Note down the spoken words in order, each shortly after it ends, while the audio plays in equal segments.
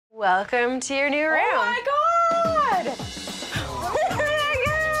Welcome to your new room. Oh my God!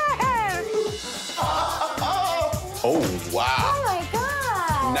 Oh, wow. Oh my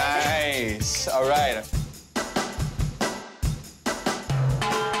God! Nice. All right.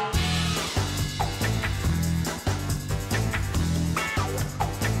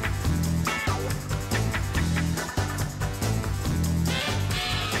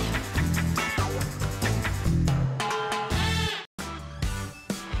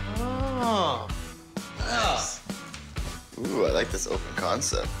 Oh, nice. Ooh, I like this open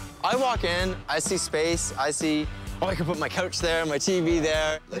concept. I walk in, I see space, I see, oh, I can put my couch there, my TV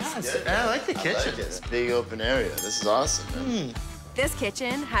there. I like the kitchen. I like it. It's a big open area. This is awesome, man. This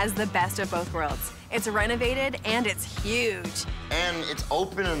kitchen has the best of both worlds. It's renovated and it's huge. And it's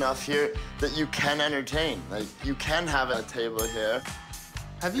open enough here that you can entertain. Like, you can have a table here.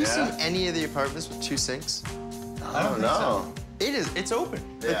 Have you seen any of the apartments with 2 sinks? I don't know. It's open.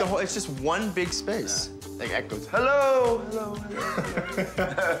 Like the whole, it's just one big space. Like echoes, hello, hello,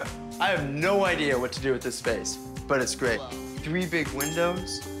 hello. I have no idea what to do with this space, but it's great. 3 big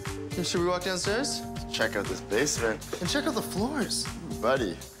windows. Should we walk downstairs? Check out this basement. And check out the floors.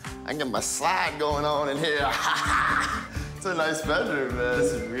 Buddy, I can get my slide going on in here. It's a nice bedroom, man.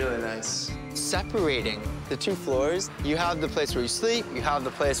 This is really nice. Separating the 2 floors, you have the place where you sleep, you have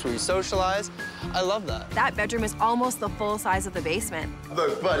the place where you socialize. I love that. That bedroom is almost the full size of the basement.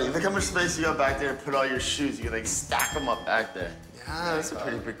 Look, buddy, look how much space you got back there to put all your shoes. You can, like, stack them up back there. Yeah, that's a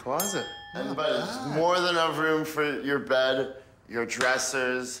pretty big closet. And, buddy, there's more than enough room for your bed, your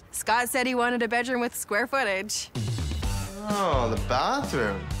dressers. Scott said he wanted a bedroom with square footage. Oh, the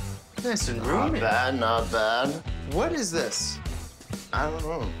bathroom. Nice and roomy. Not bad, not bad. What is this? I don't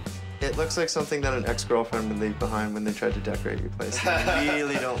know. It looks like something that an ex-girlfriend would leave behind when they tried to decorate your place. I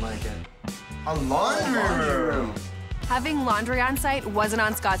really don't like it. A laundry room. Having laundry on site wasn't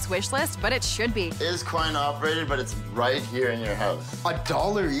on Scott's wish list, but it should be. It is coin operated, but it's right here in your house.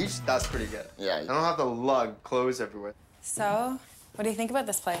 $1 each? That's pretty good. Yeah. I don't have to lug clothes everywhere. So, what do you think about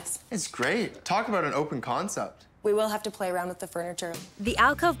this place? It's great. Talk about an open concept. We will have to play around with the furniture. The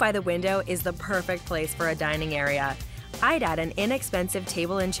alcove by the window is the perfect place for a dining area. I'd add an inexpensive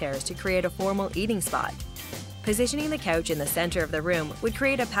table and chairs to create a formal eating spot. Positioning the couch in the center of the room would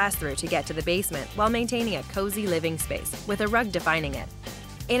create a pass-through to get to the basement while maintaining a cozy living space with a rug defining it.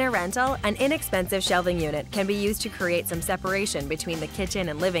 In a rental, an inexpensive shelving unit can be used to create some separation between the kitchen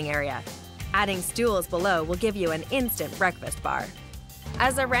and living area. Adding stools below will give you an instant breakfast bar.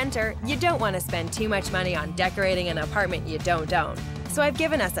 As a renter, you don't want to spend too much money on decorating an apartment you don't own. So I've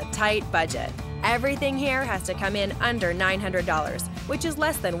given us a tight budget. Everything here has to come in under $900, which is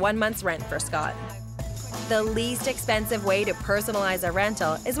less than 1 month's rent for Scott. The least expensive way to personalize a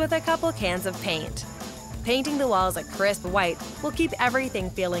rental is with a couple cans of paint. Painting the walls a crisp white will keep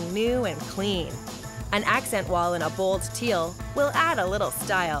everything feeling new and clean. An accent wall in a bold teal will add a little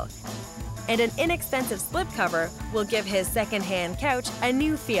style. And an inexpensive slipcover will give his second-hand couch a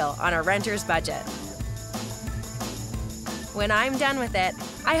new feel on a renter's budget. When I'm done with it,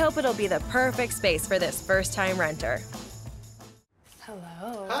 I hope it'll be the perfect space for this first-time renter.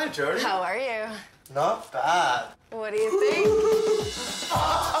 Hello. Hi, Jodi. How are you? Not bad. What do you think?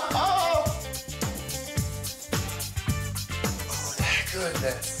 Oh, my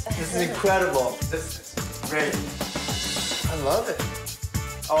goodness. This is incredible. This is great. I love it.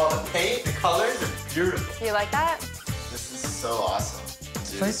 Oh, the paint, the colors are beautiful. You like that? This is so awesome.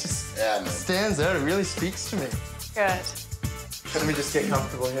 This place just man. stands out. It really speaks to me. Good. Let me just get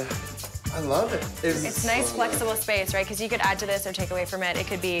comfortable here. I love it. It's nice, flexible space, right? Because you could add to this or take away from it. It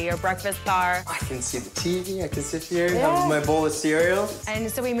could be your breakfast bar. I can see the TV. I can sit here, have my bowl of cereal.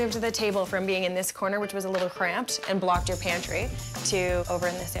 And so we moved the table from being in this corner, which was a little cramped and blocked your pantry, to over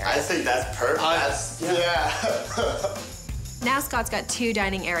in this area. I think that's perfect. Yeah. Now Scott's got 2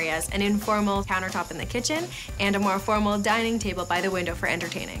 dining areas, an informal countertop in the kitchen and a more formal dining table by the window for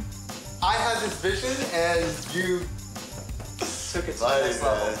entertaining. I had this vision, and you took it to the next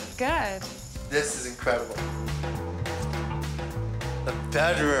level. Good. This is incredible. The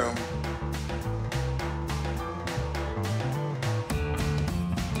bedroom.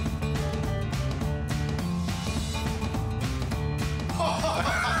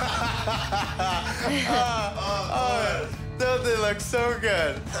 Don't they look so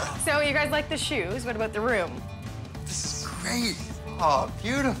good? So you guys like the shoes. What about the room? This is great. Oh,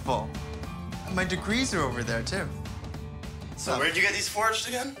 beautiful. And my degrees are over there, too. So where'd you get these forged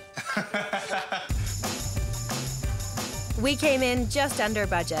again? We came in just under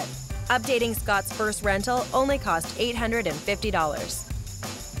budget. Updating Scott's first rental only cost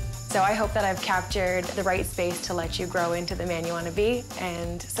 $850. So I hope that I've captured the right space to let you grow into the man you want to be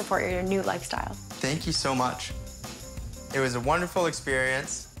and support your new lifestyle. Thank you so much. It was a wonderful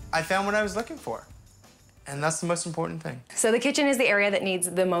experience. I found what I was looking for. And that's the most important thing. So the kitchen is the area that needs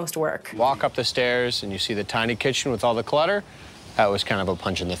the most work. Walk up the stairs and you see the tiny kitchen with all the clutter. That was kind of a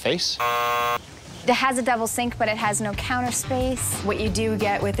punch in the face. It has a double sink, but it has no counter space. What you do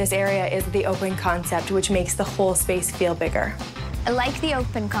get with this area is the open concept, which makes the whole space feel bigger. I like the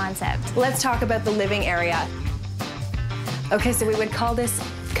open concept. Let's talk about the living area. Okay, so we would call this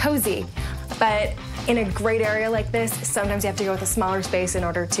cozy, but in a great area like this, sometimes you have to go with a smaller space in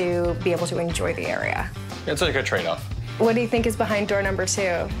order to be able to enjoy the area. It's like a trade-off. What do you think is behind door number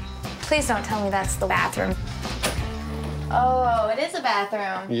 2? Please don't tell me that's the bathroom. Oh, it is a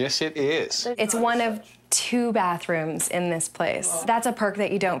bathroom. Yes, it is. It's one of 2 bathrooms in this place. That's a perk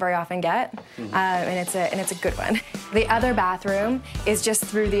that you don't very often get, and it's a good one. The other bathroom is just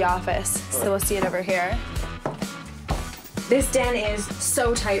through the office, so we'll see it over here. This den is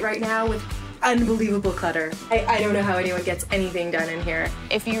so tight right now with unbelievable clutter. I don't know how anyone gets anything done in here.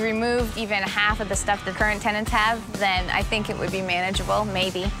 If you remove even half of the stuff the current tenants have, then I think it would be manageable,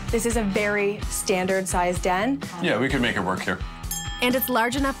 maybe. This is a very standard sized den. Yeah, we could make it work here. And it's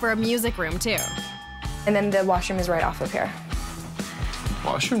large enough for a music room, too. And then the washroom is right off of here.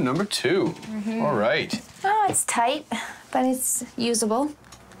 Washroom number 2. All right. Oh, it's tight, but it's usable.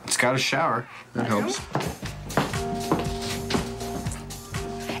 It's got a shower. That helps.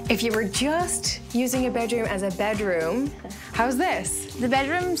 If you were just using a bedroom as a bedroom, how's this? The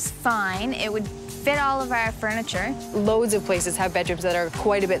bedroom's fine. It would fit all of our furniture. Loads of places have bedrooms that are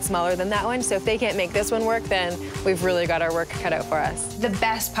quite a bit smaller than that one, so if they can't make this one work, then we've really got our work cut out for us. The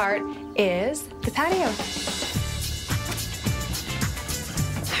best part is the patio.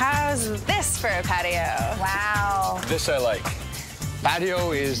 How's this for a patio? Wow. This I like.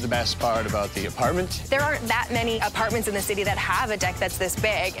 Patio is the best part about the apartment. There aren't that many apartments in the city that have a deck that's this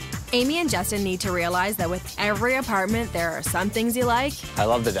big. Amy and Justin need to realize that with every apartment, there are some things you like I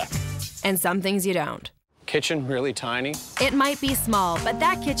love the deck. and some things you don't. Kitchen, really tiny. It might be small, but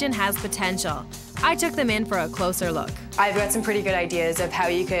that kitchen has potential. I took them in for a closer look. I've got some pretty good ideas of how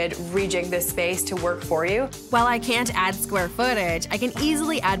you could rejig this space to work for you. While I can't add square footage, I can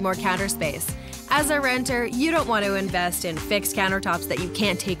easily add more counter space. As a renter, you don't want to invest in fixed countertops that you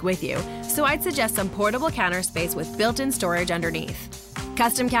can't take with you, so I'd suggest some portable counter space with built-in storage underneath.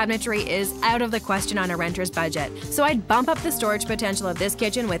 Custom cabinetry is out of the question on a renter's budget, so I'd bump up the storage potential of this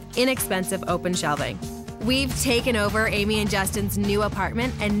kitchen with inexpensive open shelving. We've taken over Amy and Justin's new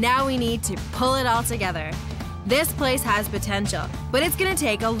apartment, and now we need to pull it all together. This place has potential, but it's gonna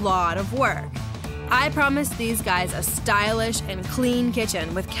take a lot of work. I promised these guys a stylish and clean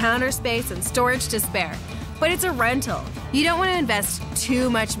kitchen with counter space and storage to spare. But it's a rental. You don't want to invest too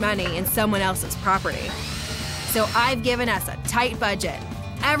much money in someone else's property. So I've given us a tight budget.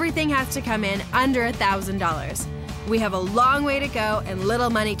 Everything has to come in under $1,000. We have a long way to go and little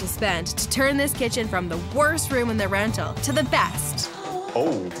money to spend to turn this kitchen from the worst room in the rental to the best.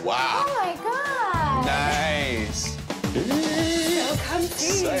 Oh, wow. Oh my God. Nice. So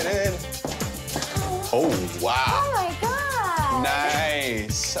comfy. Excited. Oh, wow. Oh my God.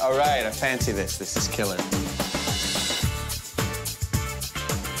 Nice. All right, I fancy this. This is killer.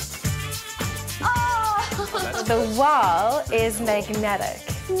 Oh. The wall is magnetic.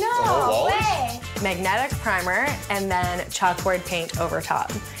 No whole wall is? way. Magnetic primer and then chalkboard paint over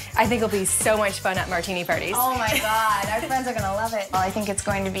top. I think it'll be so much fun at martini parties. Oh my God, our friends are gonna love it. Well, I think it's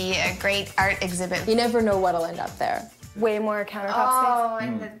going to be a great art exhibit. You never know what'll end up there. Way more countertop space.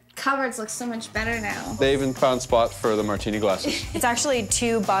 And the cupboards look so much better now. They even found spot for the martini glasses. It's actually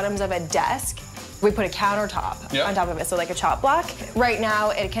 2 bottoms of a desk. We put a countertop on top of it, so like a chop block. Right now,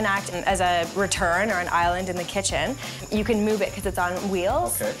 it can act as a return or an island in the kitchen. You can move it because it's on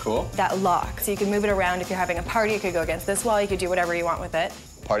wheels. Okay, cool. That lock, so you can move it around. If you're having a party, it could go against this wall. You could do whatever you want with it.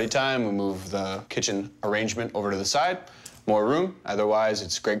 Party time, we move the kitchen arrangement over to the side. More room, otherwise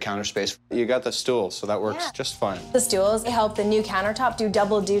it's great counter space. You got the stool, so that works just fine. The stools help the new countertop do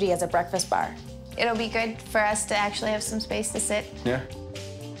double duty as a breakfast bar. It'll be good for us to actually have some space to sit. Yeah.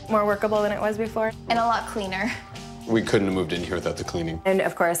 More workable than it was before. And a lot cleaner. We couldn't have moved in here without the cleaning. And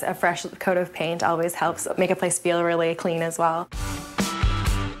of course, a fresh coat of paint always helps make a place feel really clean as well.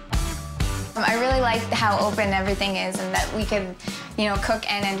 I really like how open everything is and that we could, you know, cook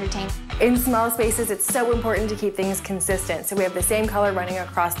and entertain. In small spaces, it's so important to keep things consistent. So we have the same color running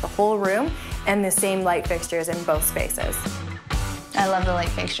across the whole room and the same light fixtures in both spaces. I love the light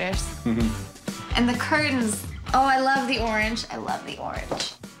fixtures. And the curtains. Oh, I love the orange. I love the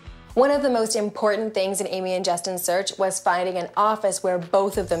orange. One of the most important things in Amy and Justin's search was finding an office where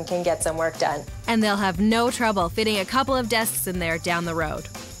both of them can get some work done. And they'll have no trouble fitting a couple of desks in there down the road.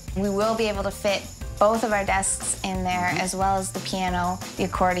 We will be able to fit both of our desks in there, as well as the piano, the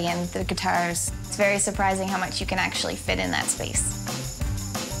accordion, the guitars. It's very surprising how much you can actually fit in that space.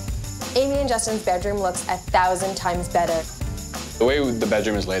 Amy and Justin's bedroom looks 1,000 times better. The way the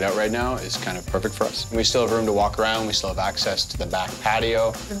bedroom is laid out right now is kind of perfect for us. We still have room to walk around. We still have access to the back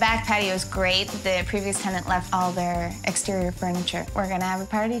patio. The back patio is great. The previous tenant left all their exterior furniture. We're gonna have a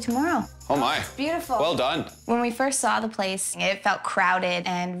party tomorrow. Oh my. Beautiful. Well done. When we first saw the place, it felt crowded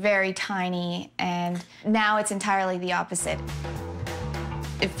and very tiny, and now it's entirely the opposite.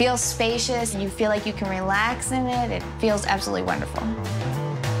 It feels spacious, you feel like you can relax in it. It feels absolutely wonderful.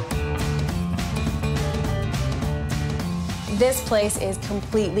 This place is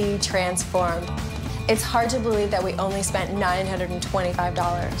completely transformed. It's hard to believe that we only spent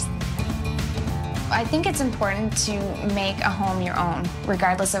 $925. I think it's important to make a home your own,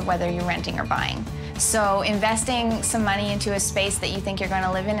 regardless of whether you're renting or buying. So investing some money into a space that you think you're going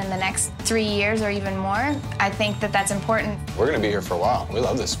to live in the next 3 years or even more, I think that that's important. We're going to be here for a while. We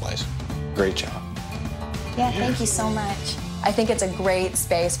love this place. Great job. Yeah, thank you so much. I think it's a great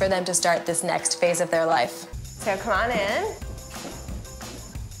space for them to start this next phase of their life. So come on in.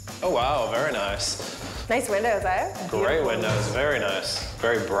 Oh, wow, very nice. Nice windows, eh? Great windows, very nice.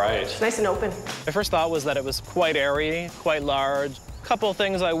 Very bright. Nice and open. My first thought was that it was quite airy, quite large. A couple of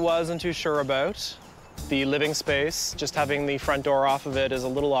things I wasn't too sure about. The living space, just having the front door off of it is a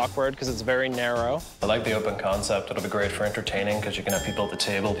little awkward because it's very narrow. I like the open concept. It'll be great for entertaining because you can have people at the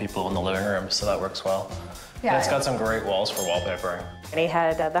table, people in the living room, so that works well. Yeah, and it's got some great walls for wallpapering. And he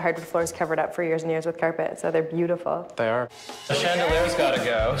had the hardwood floors covered up for years and years with carpet, so they're beautiful. They are. The chandelier's got to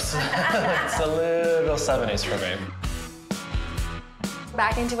go. So it's a little 70s for me.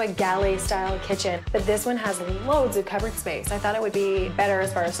 Back into a galley-style kitchen, but this one has loads of cupboard space. I thought it would be better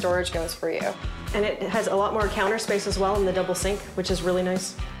as far as storage goes for you. And it has a lot more counter space as well in the double sink, which is really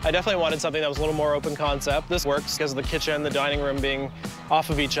nice. I definitely wanted something that was a little more open concept. This works because of the kitchen, the dining room being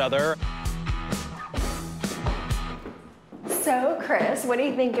off of each other. So, Chris, what do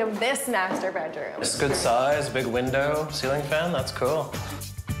you think of this master bedroom? It's good size, big window, ceiling fan, that's cool.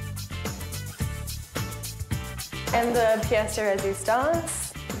 And the pièce de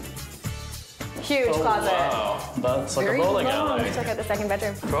résistance. Huge closet. Wow, that's like Very a bowling long. alley. Let's look at the second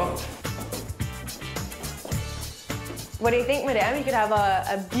bedroom. Cool. What do you think, madame? You could have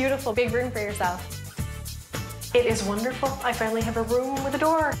a beautiful big room for yourself. It is wonderful. I finally have a room with a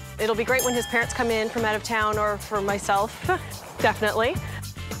door. It'll be great when his parents come in from out of town or for myself, definitely.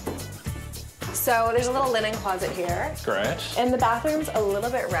 So there's a little linen closet here. Great. And the bathroom's a little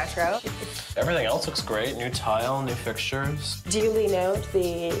bit retro. Everything else looks great. New tile, new fixtures. Duly note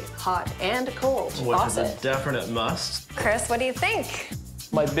the hot and cold Which faucet. is a definite must. Chris, what do you think?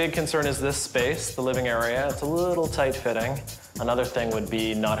 My big concern is this space, the living area. It's a little tight fitting. Another thing would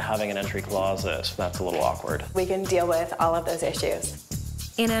be not having an entry closet. That's a little awkward. We can deal with all of those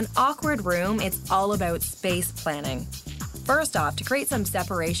issues. In an awkward room, it's all about space planning. First off, to create some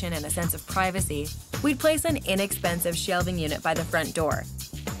separation and a sense of privacy, we'd place an inexpensive shelving unit by the front door.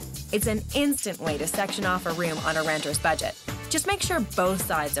 It's an instant way to section off a room on a renter's budget. Just make sure both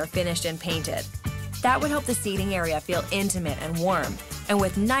sides are finished and painted. That would help the seating area feel intimate and warm. And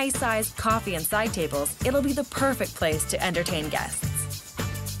with nice-sized coffee and side tables, it'll be the perfect place to entertain guests.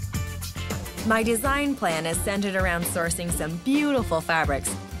 My design plan is centered around sourcing some beautiful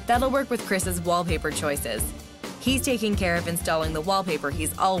fabrics that'll work with Chris's wallpaper choices. He's taking care of installing the wallpaper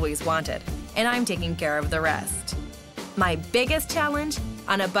he's always wanted, and I'm taking care of the rest. My biggest challenge?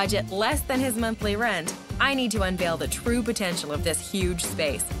 On a budget less than his monthly rent, I need to unveil the true potential of this huge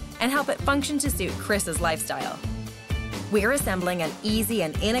space and help it function to suit Chris's lifestyle. We're assembling an easy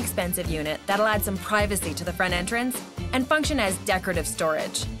and inexpensive unit that'll add some privacy to the front entrance and function as decorative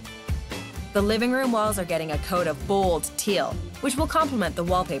storage. The living room walls are getting a coat of bold teal, which will complement the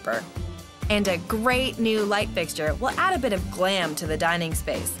wallpaper. And a great new light fixture will add a bit of glam to the dining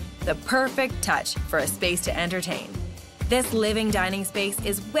space, the perfect touch for a space to entertain. This living dining space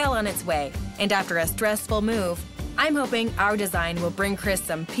is well on its way, and after a stressful move, I'm hoping our design will bring Chris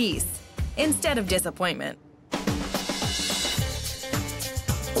some peace instead of disappointment.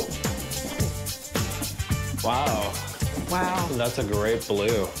 Wow. Wow. That's a great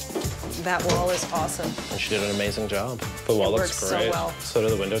blue. That wall is awesome. And she did an amazing job. The wall looks works so great. well. So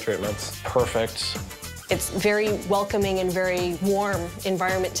do the window treatments. Perfect. It's very welcoming and very warm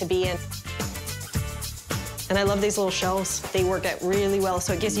environment to be in. And I love these little shelves. They work out really well,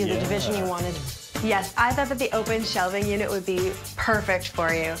 so it gives you the division you wanted. Yes, I thought that the open shelving unit would be perfect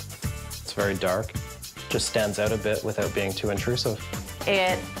for you. It's very dark. Just stands out a bit without being too intrusive.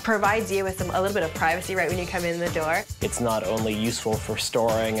 It provides you with a little bit of privacy right when you come in the door. It's not only useful for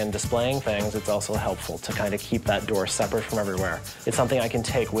storing and displaying things, it's also helpful to kind of keep that door separate from everywhere. It's something I can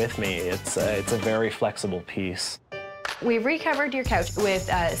take with me. It's a very flexible piece. We've recovered your couch with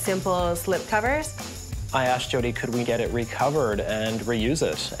simple slip covers. I asked Jodi, could we get it recovered and reuse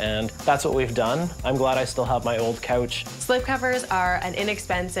it? And that's what we've done. I'm glad I still have my old couch. Slip covers are an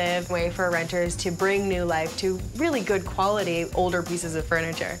inexpensive way for renters to bring new life to really good quality older pieces of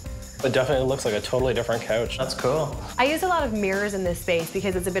furniture. It definitely looks like a totally different couch. That's cool. I use a lot of mirrors in this space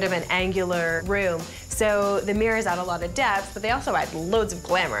because it's a bit of an angular room. So the mirrors add a lot of depth, but they also add loads of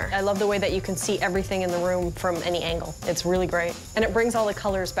glamour. I love the way that you can see everything in the room from any angle. It's really great. And it brings all the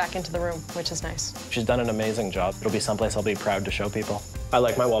colors back into the room, which is nice. She's done an amazing job. It'll be someplace I'll be proud to show people. I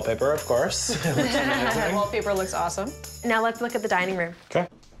like my wallpaper, of course. It looks amazing. Wallpaper looks awesome. Now let's look at the dining room. Okay.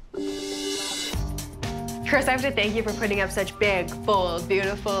 Chris, I have to thank you for putting up such big, bold,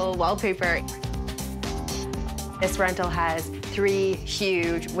 beautiful wallpaper. This rental has 3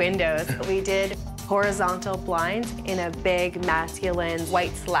 huge windows. We did horizontal blinds in a big, masculine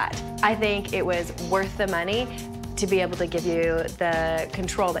white slat. I think it was worth the money to be able to give you the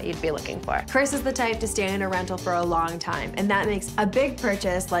control that you'd be looking for. Chris is the type to stay in a rental for a long time, and that makes a big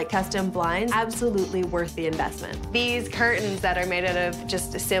purchase like custom blinds absolutely worth the investment. These curtains that are made out of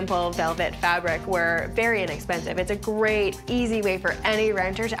just a simple velvet fabric were very inexpensive. It's a great, easy way for any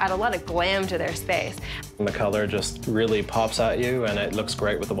renter to add a lot of glam to their space. And the color just really pops at you, and it looks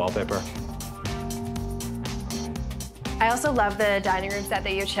great with the wallpaper. I also love the dining room set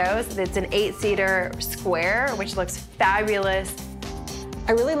that you chose. It's an 8-seater square, which looks fabulous.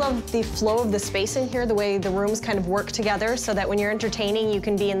 I really love the flow of the space in here, the way the rooms kind of work together so that when you're entertaining, you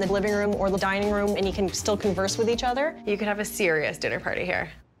can be in the living room or the dining room and you can still converse with each other. You could have a serious dinner party here.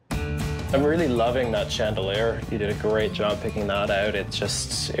 I'm really loving that chandelier. You did a great job picking that out.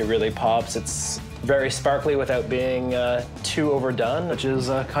 It really pops. It's very sparkly without being too overdone, which is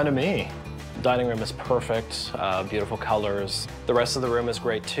kind of me. Dining room is perfect, beautiful colors. The rest of the room is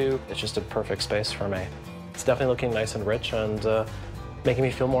great too. It's just a perfect space for me. It's definitely looking nice and rich and making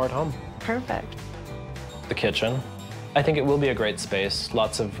me feel more at home. Perfect. The kitchen. I think it will be a great space.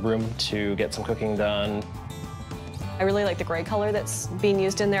 Lots of room to get some cooking done. I really like the gray color that's being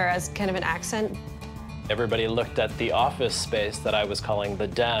used in there as kind of an accent. Everybody looked at the office space that I was calling the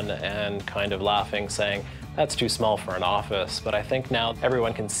den and kind of laughing, saying, that's too small for an office. But I think now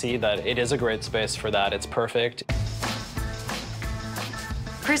everyone can see that it is a great space for that. It's perfect.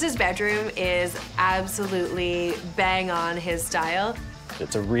 Chris's bedroom is absolutely bang on his style.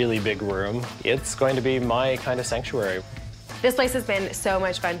 It's a really big room. It's going to be my kind of sanctuary. This place has been so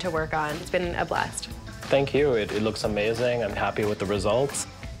much fun to work on. It's been a blast. Thank you. It looks amazing. I'm happy with the results.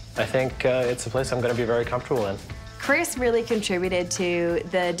 I think it's a place I'm going to be very comfortable in. Chris really contributed to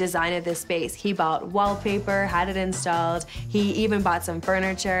the design of this space. He bought wallpaper, had it installed, he even bought some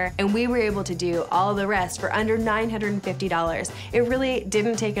furniture, and we were able to do all the rest for under $950. It really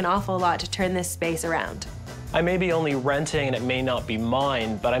didn't take an awful lot to turn this space around. I may be only renting and it may not be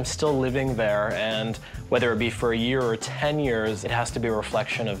mine, but I'm still living there, and whether it be for a year or 10 years, it has to be a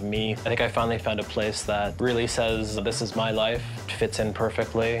reflection of me. I think I finally found a place that really says, this is my life, it fits in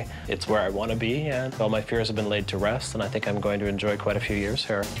perfectly, it's where I want to be, and all my fears have been laid to rest, and I think I'm going to enjoy quite a few years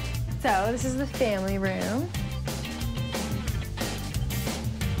here. So this is the family room.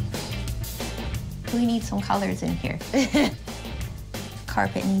 We need some colors in here.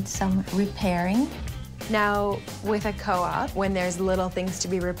 Carpet needs some repairing. Now, with a co-op, when there's little things to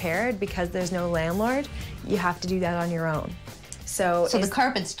be repaired, because there's no landlord, you have to do that on your own. So the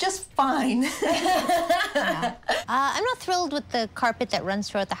carpet's just fine. Yeah. I'm not thrilled with the carpet that runs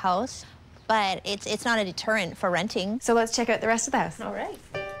throughout the house, but it's not a deterrent for renting. So let's check out the rest of the house. All right.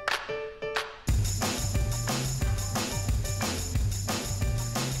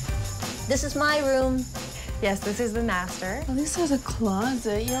 This is my room. Yes, this is the master. At least there's a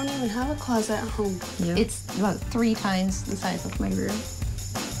closet. You don't even have a closet at home. Yeah. It's about 3 times the size of my room.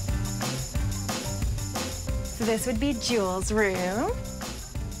 So this would be Jules' room.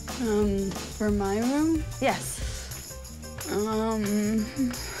 For my room? Yes.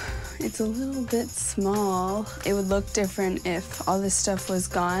 It's a little bit small. It would look different if all this stuff was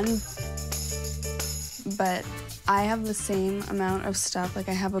gone. But I have the same amount of stuff. Like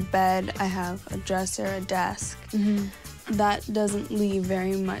I have a bed, I have a dresser, a desk. Mm-hmm. That doesn't leave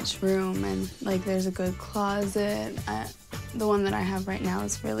very much room, and like there's a good closet. The one that I have right now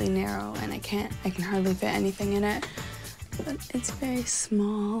is really narrow, and I can hardly fit anything in it. But it's very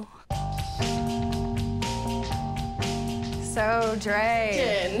small. so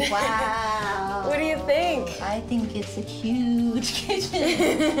Dre. Wow. What do you think? I think it's a huge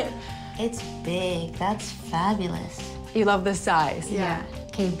kitchen. It's big. That's fabulous. You love the size. Yeah.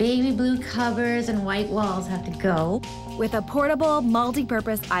 Okay, baby blue covers and white walls have to go. With a portable,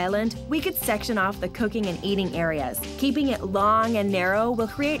 multi-purpose island, we could section off the cooking and eating areas. Keeping it long and narrow will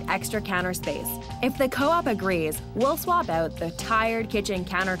create extra counter space. If the co-op agrees, we'll swap out the tired kitchen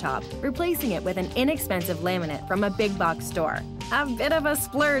countertop, replacing it with an inexpensive laminate from a big box store. A bit of a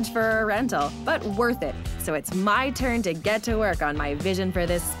splurge for a rental, but worth it. So it's my turn to get to work on my vision for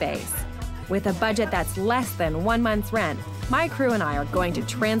this space. With a budget that's less than 1 month's rent, my crew and I are going to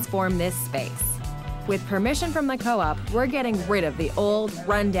transform this space. With permission from the co-op, we're getting rid of the old,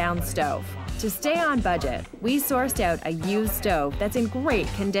 run-down stove. To stay on budget, we sourced out a used stove that's in great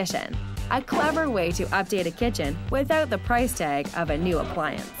condition. A clever way to update a kitchen without the price tag of a new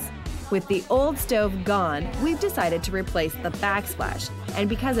appliance. With the old stove gone, we've decided to replace the backsplash, and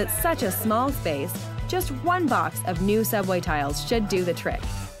because it's such a small space, just 1 box of new subway tiles should do the trick.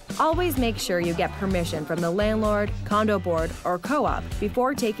 Always make sure you get permission from the landlord, condo board, or co-op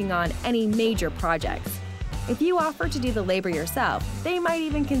before taking on any major projects. If you offer to do the labor yourself, they might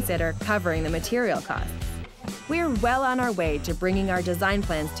even consider covering the material costs. We're well on our way to bringing our design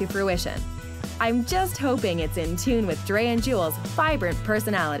plans to fruition. I'm just hoping it's in tune with Dre and Jules' vibrant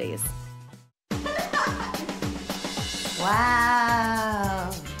personalities.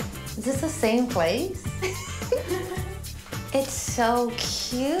 Wow. Is this the same place? It's so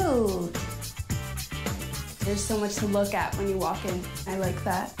cute. There's so much to look at when you walk in. I like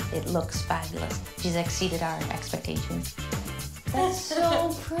that. It looks fabulous. She's exceeded our expectations. That's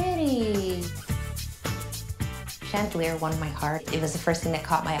so pretty. Chandelier won my heart. It was the first thing that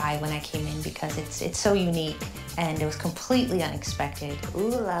caught my eye when I came in because it's so unique and it was completely unexpected. Ooh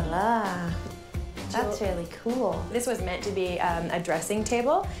la la. That's really cool. This was meant to be a dressing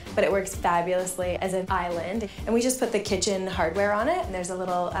table, but it works fabulously as an island. And we just put the kitchen hardware on it, and there's a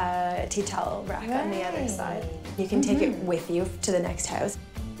little tea towel rack on the other side. You can take it with you to the next house.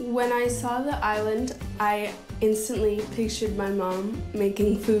 When I saw the island, I instantly pictured my mom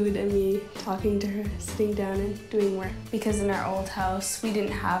making food and me talking to her, sitting down and doing work. Because in our old house, we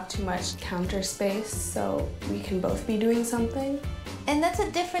didn't have too much counter space, so we can both be doing something. And that's a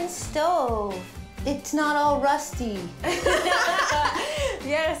different stove. It's not all rusty.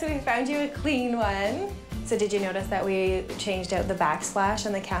 Yeah, so we found you a clean one. So did you notice that we changed out the backsplash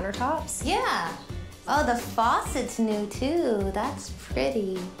and the countertops? Yeah. Oh, the faucet's new too. That's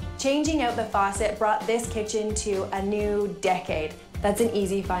pretty. Changing out the faucet brought this kitchen to a new decade. That's an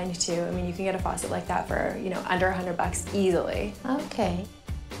easy find too. I mean, you can get a faucet like that for, under $100 easily. Okay.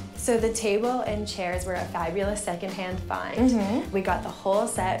 So the table and chairs were a fabulous secondhand find. We got the whole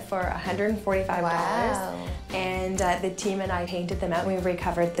set for $145. Wow. And the team and I painted them out and we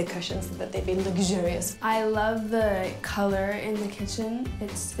recovered the cushions so that they'd be luxurious. I love the color in the kitchen.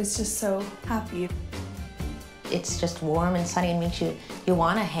 It's just so happy. It's just warm and sunny and makes you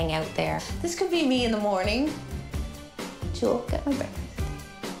want to hang out there. This could be me in the morning. Jewel, get my breakfast.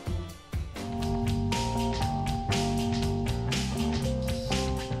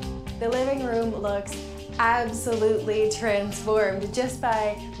 The living room looks absolutely transformed just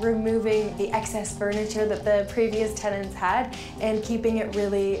by removing the excess furniture that the previous tenants had and keeping it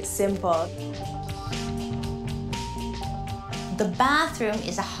really simple. The bathroom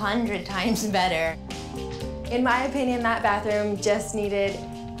is 100 times better. In my opinion, that bathroom just needed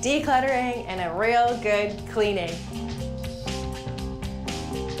decluttering and a real good cleaning.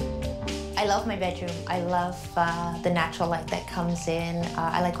 I love my bedroom. I love the natural light that comes in.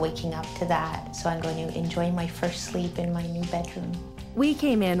 I like waking up to that, so I'm going to enjoy my first sleep in my new bedroom. We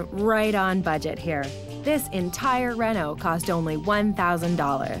came in right on budget here. This entire reno cost only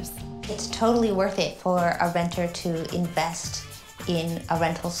 $1,000. It's totally worth it for a renter to invest in a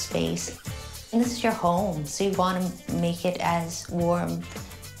rental space. And this is your home, so you want to make it as warm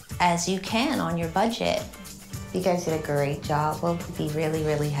as you can on your budget. You guys did a great job. We'll be really,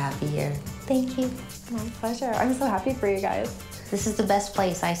 really happy here. Thank you. My pleasure. I'm so happy for you guys. This is the best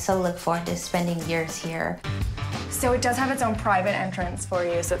place. I so look forward to spending years here. So it does have its own private entrance for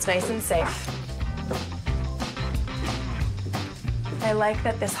you, so it's nice and safe. I like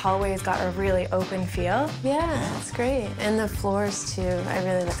that this hallway's got a really open feel. Yeah, it's great. And the floors, too. I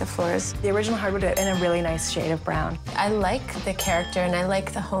really like the floors. The original hardwood in a really nice shade of brown. I like the character and I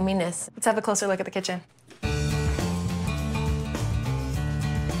like the hominess. Let's have a closer look at the kitchen.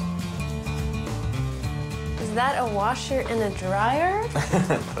 Is that a washer and a dryer?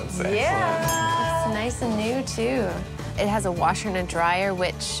 That's excellent. Yeah. It's nice and new, too. It has a washer and a dryer,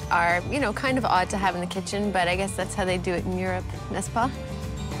 which are, you know, kind of odd to have in the kitchen, but I guess that's how they do it in Europe, n'est-ce pas?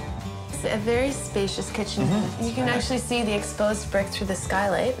 It's a very spacious kitchen. You can actually see the exposed brick through the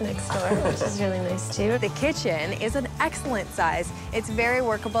skylight next door, which is really nice too. The kitchen is an excellent size. It's very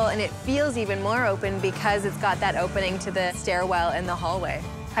workable and it feels even more open because it's got that opening to the stairwell and the hallway.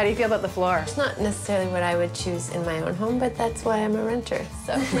 How do you feel about the floor? It's not necessarily what I would choose in my own home, but that's why I'm a renter,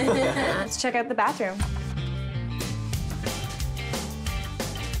 so. Let's check out the bathroom.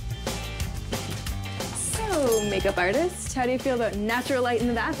 So, makeup artist, how do you feel about natural light in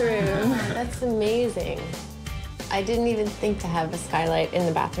the bathroom? That's amazing. I didn't even think to have a skylight in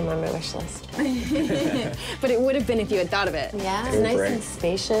the bathroom on my wish list. But it would have been if you had thought of it. Yeah, it's nice and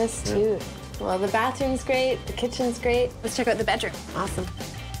spacious, too. Well, the bathroom's great, the kitchen's great. Let's check out the bedroom. Awesome.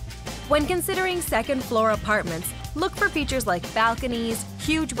 When considering second-floor apartments, look for features like balconies,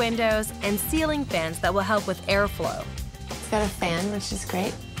 huge windows, and ceiling fans that will help with airflow. It's got a fan, which is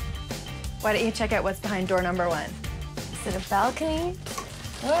great. Why don't you check out what's behind door number 1? Is it a balcony?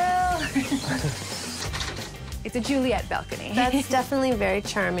 Well, it's a Juliet balcony. That's definitely very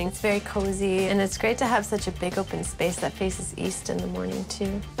charming. It's very cozy, and it's great to have such a big open space that faces east in the morning,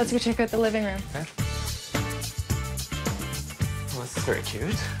 too. Let's go check out the living room. Okay. Well, this is very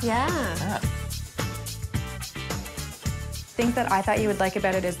cute. Yeah. Things that I thought you would like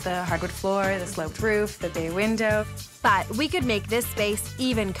about it is the hardwood floor, the sloped roof, the bay window. But we could make this space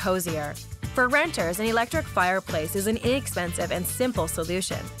even cozier. For renters, an electric fireplace is an inexpensive and simple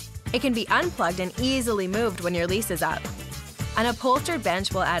solution. It can be unplugged and easily moved when your lease is up. An upholstered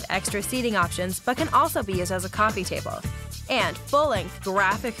bench will add extra seating options, but can also be used as a coffee table. And full-length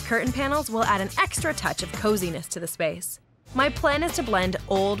graphic curtain panels will add an extra touch of coziness to the space. My plan is to blend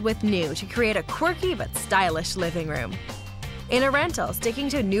old with new to create a quirky but stylish living room. In a rental, sticking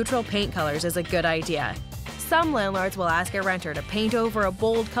to neutral paint colors is a good idea. Some landlords will ask a renter to paint over a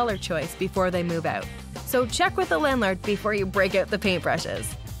bold color choice before they move out. So check with the landlord before you break out the paintbrushes.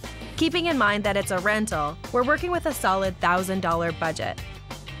 Keeping in mind that it's a rental, we're working with a solid $1,000 budget.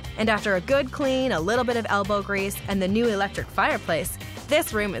 And after a good clean, a little bit of elbow grease, and the new electric fireplace,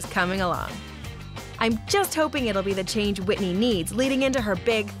 this room is coming along. I'm just hoping it'll be the change Whitney needs leading into her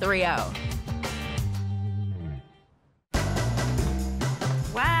big 3-0.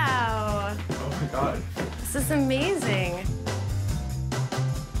 Wow. Oh my God. This is amazing.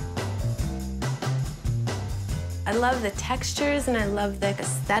 I love the textures and I love the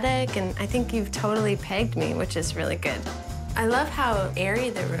aesthetic, and I think you've totally pegged me, which is really good. I love how airy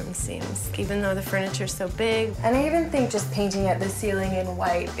the room seems, even though the furniture's so big. And I even think just painting out the ceiling in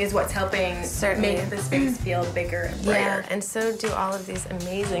white is what's helping make the space feel bigger and brighter. Yeah, and so do all of these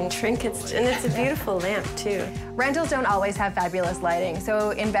amazing trinkets, and it's a beautiful lamp, too. Rentals don't always have fabulous lighting,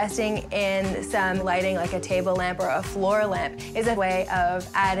 so investing in some lighting like a table lamp or a floor lamp is a way of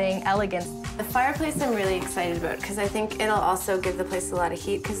adding elegance. The fireplace I'm really excited about because I think it'll also give the place a lot of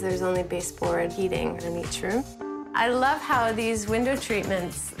heat because there's only baseboard heating in each room. I love how these window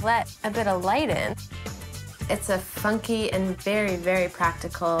treatments let a bit of light in. It's a funky and very, very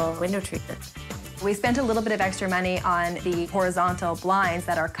practical window treatment. We spent a little bit of extra money on the horizontal blinds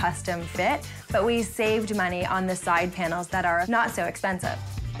that are custom fit, but we saved money on the side panels that are not so expensive.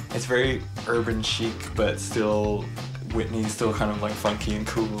 It's very urban chic, but still Whitney's still kind of like funky and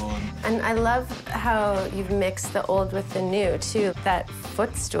cool. And I love how you've mixed the old with the new, too. That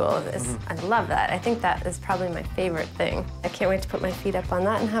footstool is, I love that. I think that is probably my favorite thing. I can't wait to put my feet up on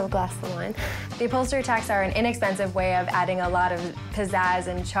that and have a glass of wine. The upholstery tacks are an inexpensive way of adding a lot of pizzazz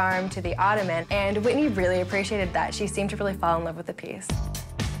and charm to the ottoman, and Whitney really appreciated that. She seemed to really fall in love with the piece.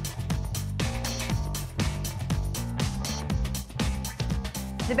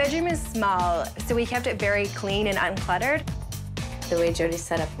 The bedroom is small, so we kept it very clean and uncluttered. The way Jodi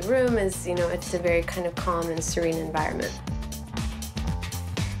set up the room is, you know, it's a very kind of calm and serene environment.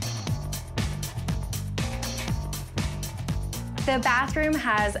 The bathroom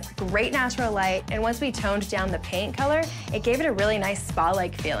has great natural light, and once we toned down the paint color, it gave it a really nice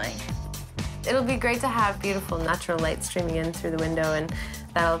spa-like feeling. It'll be great to have beautiful natural light streaming in through the window, and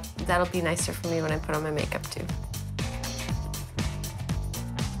that'll be nicer for me when I put on my makeup, too.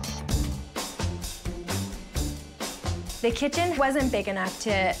 The kitchen wasn't big enough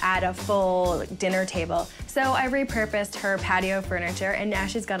to add a full dinner table, so I repurposed her patio furniture, and now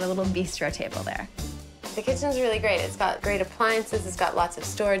she's got a little bistro table there. The kitchen's really great. It's got great appliances, it's got lots of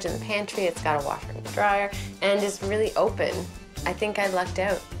storage in the pantry, it's got a washer and dryer, and it's really open. I think I lucked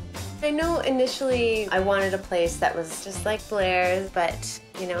out. I know initially I wanted a place that was just like Blair's, but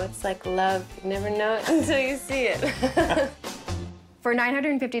you know, it's like love. You never know it until you see it. For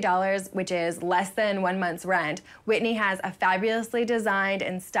 $950, which is less than 1 month's rent, Whitney has a fabulously designed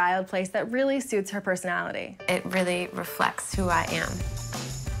and styled place that really suits her personality. It really reflects who I am.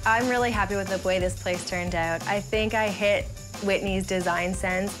 I'm really happy with the way this place turned out. I think I hit Whitney's design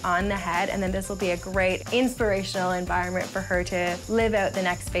sense on the head, and then this will be a great inspirational environment for her to live out the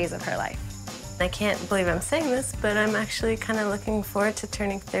next phase of her life. I can't believe I'm saying this, but I'm actually kind of looking forward to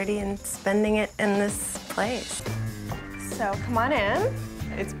turning 30 and spending it in this place. So come on in.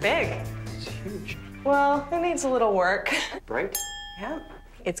 It's big. It's huge. Well, it needs a little work. Right? Yeah.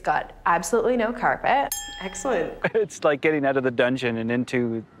 It's got absolutely no carpet. Excellent. It's like getting out of the dungeon and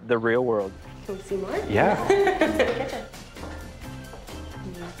into the real world. Can we see more? Yeah. Kitchen.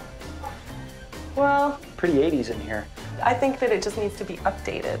 Well, Pretty 80s in here. I think that it just needs to be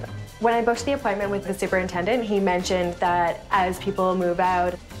updated. When I booked the appointment with the superintendent, he mentioned that as people move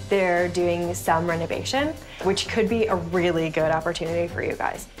out, they're doing some renovation, which could be a really good opportunity for you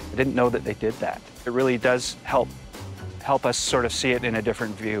guys. I didn't know that they did that. It really does help us sort of see it in a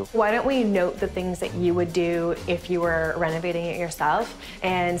different view. Why don't we note the things that you would do if you were renovating it yourself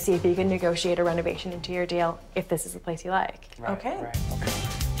and see if you can negotiate a renovation into your deal if this is the place you like. Right, Okay. Right, okay.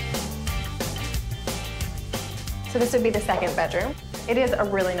 So this would be the second bedroom. It is a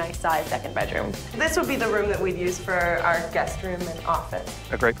really nice size second bedroom. This would be the room that we'd use for our guest room and office.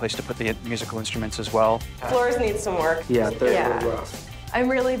 A great place to put the musical instruments as well. Floors need some work. Yeah, they're a little rough. I'm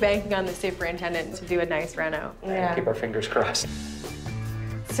really banking on the superintendent to do a nice reno. Yeah. Keep our fingers crossed.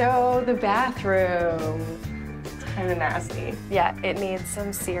 So the bathroom. It's kind of nasty. Yeah, it needs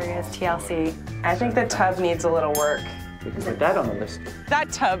some serious TLC. I think the tub needs a little work. We can put that on the list.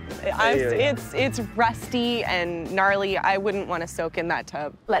 That tub, yeah. it's rusty and gnarly. I wouldn't want to soak in that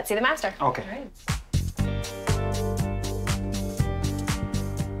tub. Let's see the master. Okay.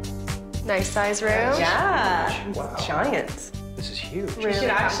 Nice size room. Yeah, Wow. it's giant. This is huge. You could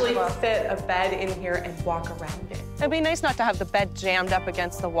actually fit a bed in here and walk around it. It'd be nice not to have the bed jammed up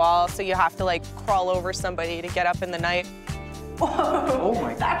against the wall, so you have to like crawl over somebody to get up in the night. Oh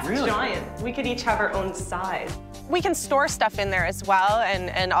my God, That's really? giant. We could each have our own side. We can store stuff in there as well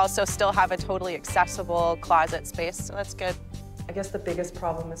and also still have a totally accessible closet space, so that's good. I guess the biggest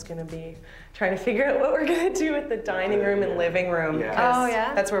problem is gonna be trying to figure out what we're gonna do with the dining room and living room. Yeah. 'Cause Oh,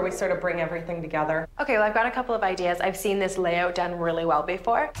 yeah? that's where we sort of bring everything together. Okay, well, I've got a couple of ideas. I've seen this layout done really well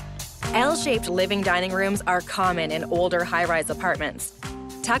before. L-shaped living dining rooms are common in older high-rise apartments.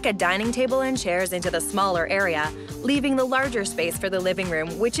 Tuck a dining table and chairs into the smaller area, leaving the larger space for the living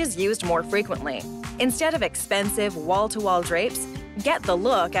room, which is used more frequently. Instead of expensive wall-to-wall drapes, get the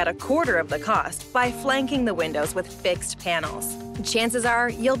look at a quarter of the cost by flanking the windows with fixed panels. Chances are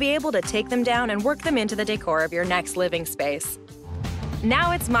you'll be able to take them down and work them into the decor of your next living space.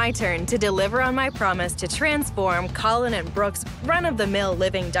 Now it's my turn to deliver on my promise to transform Colin and Brooke's run-of-the-mill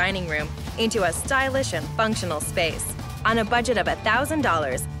living dining room into a stylish and functional space. On a budget of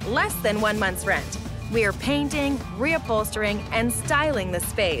 $1,000, less than 1 month's rent, we are painting, reupholstering, and styling the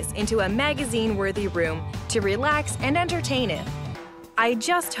space into a magazine-worthy room to relax and entertain in. I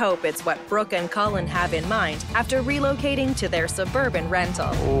just hope it's what Brooke and Colin have in mind after relocating to their suburban rental.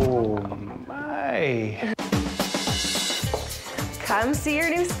 Oh my. Come see your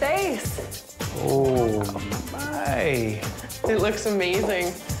new space. Oh my. It looks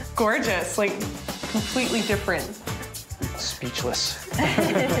amazing. Gorgeous, like completely different. Speechless.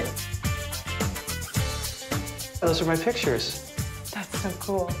 Those are my pictures. That's so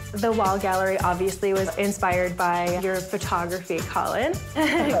cool. The wall gallery obviously was inspired by your photography, Colin. I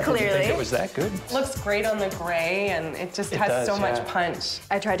didn't Clearly. think it was that good. Looks great on the gray, and it just has does, so much yeah. punch.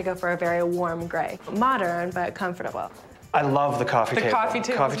 I tried to go for a very warm gray. Modern, but comfortable. I love the coffee table.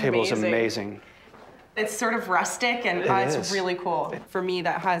 The coffee table is amazing. It's sort of rustic, and It it's is. really cool. For me,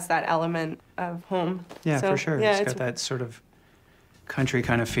 that has that element of home. Yeah, So, for sure. Yeah, It's got that sort of country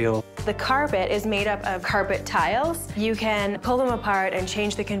kind of feel. The carpet is made up of carpet tiles. You can pull them apart and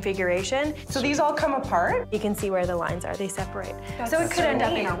change the configuration. So these all come apart? You can see where the lines are, they separate. That's So it could so end up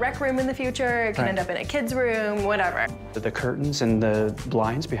in neat. a rec room in the future, it could Right. end up in a kid's room, whatever. The curtains and the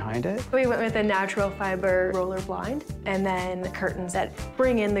blinds behind it. We went with a natural fiber roller blind, and then the curtains that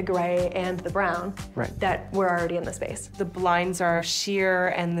bring in the gray and the brown Right. that were already in the space. The blinds are sheer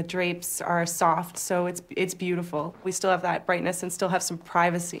and the drapes are soft, so it's beautiful. We still have that brightness and still have some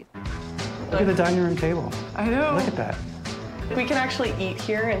privacy. Look at the dining room table. I know. Look at that. We can actually eat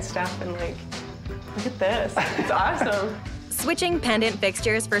here and stuff, and like, look at this. It's awesome. Switching pendant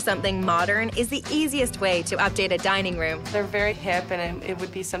fixtures for something modern is the easiest way to update a dining room. They're very hip, and it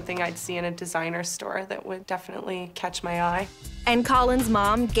would be something I'd see in a designer store that would definitely catch my eye. And Colin's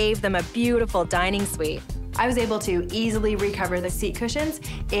mom gave them a beautiful dining suite. I was able to easily recover the seat cushions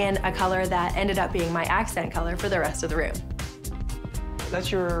in a color that ended up being my accent color for the rest of the room.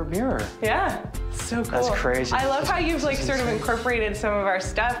 That's your mirror. Yeah, so cool. That's crazy. I love how you've like sort of incorporated some of our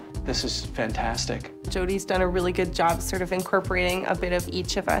stuff. This is fantastic. Jodi's done a really good job sort of incorporating a bit of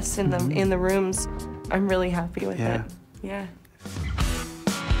each of us in the rooms. I'm really happy with it. Yeah.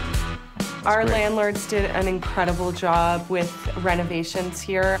 Our landlords did an incredible job with renovations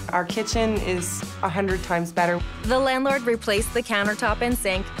here. Our kitchen is 100 times better. The landlord replaced the countertop and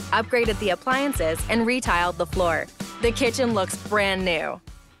sink, upgraded the appliances, and retiled the floor. The kitchen looks brand new.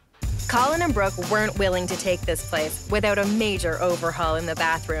 Colin and Brooke weren't willing to take this place without a major overhaul in the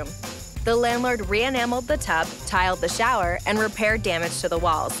bathroom. The landlord re-enameled the tub, tiled the shower, and repaired damage to the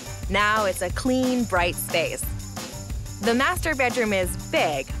walls. Now it's a clean, bright space. The master bedroom is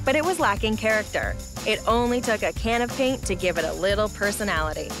big, but it was lacking character. It only took a can of paint to give it a little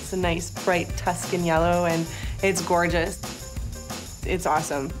personality. It's a nice, bright Tuscan yellow, and it's gorgeous. It's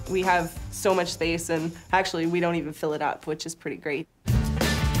awesome. We have so much space, and actually, we don't even fill it up, which is pretty great.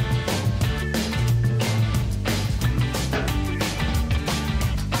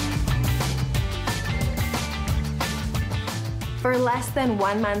 For less than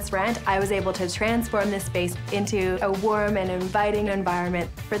 1 month's rent, I was able to transform this space into a warm and inviting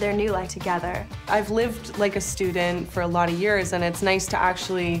environment for their new life together. I've lived like a student for a lot of years, and it's nice to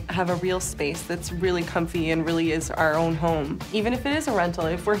actually have a real space that's really comfy and really is our own home. Even if it is a rental,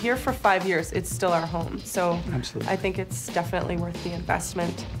 if we're here for 5 years, it's still our home. So I think it's definitely worth the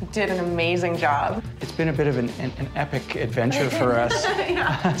investment. Did an amazing job. It's been a bit of an epic adventure for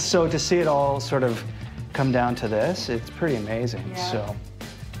us. So to see it all sort of come down to this, it's pretty amazing. So,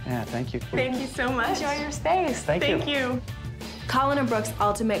 yeah, thank you. Thank you so much. Enjoy your space. Thank you. Colin and Brooke's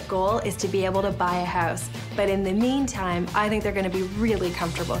ultimate goal is to be able to buy a house. But in the meantime, I think they're going to be really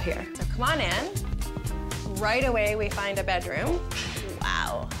comfortable here. So come on in. Right away, we find a bedroom.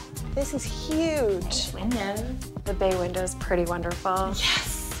 Wow. This is huge. Windows. The bay window is pretty wonderful.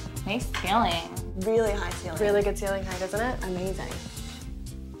 Yes. Nice ceiling. Really high ceiling. Really good ceiling height, isn't it? Amazing.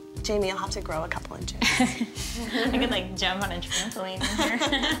 Jamie, you'll have to grow a couple inches. I could like jump on a trampoline in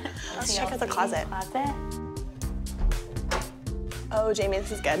here. Let's check out the closet. Oh, Jamie,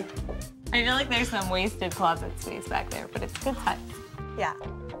 this is good. I feel like there's some wasted closet space back there, but it's good size. Yeah.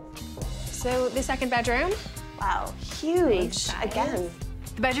 So the second bedroom. Wow, huge. Again.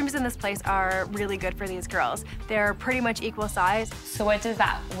 The bedrooms in this place are really good for these girls. They're pretty much equal size. So what does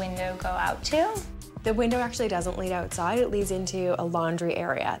that window go out to? The window actually doesn't lead outside. It leads into a laundry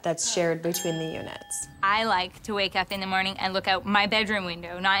area that's shared between the units. I like to wake up in the morning and look out my bedroom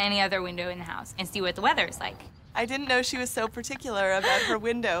window, not any other window in the house, and see what the weather is like. I didn't know she was so particular about her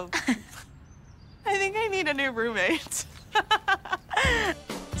window. I think I need a new roommate.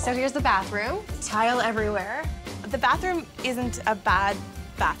 So here's the bathroom. Tile everywhere. The bathroom isn't a bad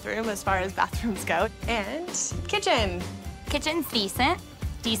bathroom as far as bathrooms go. And kitchen. Kitchen's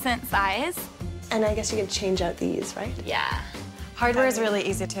decent size. And I guess you can change out these, right? Yeah. Hardware is really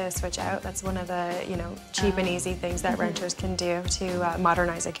easy to switch out. That's one of the, cheap and easy things that renters can do to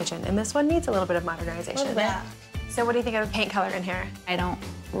modernize a kitchen. And this one needs a little bit of modernization. Yeah. So what do you think of the paint color in here? I don't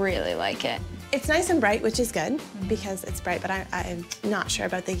really like it. It's nice and bright, which is good because it's bright, but I'm not sure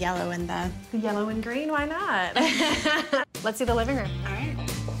about the yellow and the yellow and green, why not? Let's see the living room. All right.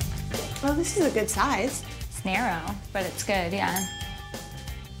 Well, this is a good size. It's narrow, but it's good, yeah.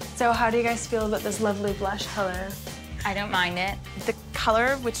 So how do you guys feel about this lovely blush color? I don't mind it. The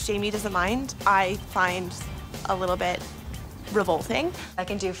color, which Jamie doesn't mind, I find a little bit revolting. I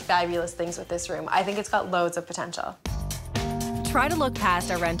can do fabulous things with this room. I think it's got loads of potential. Try to look past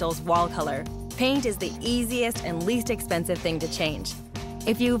a rental's wall color. Paint is the easiest and least expensive thing to change.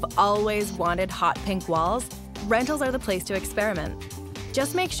 If you've always wanted hot pink walls, rentals are the place to experiment.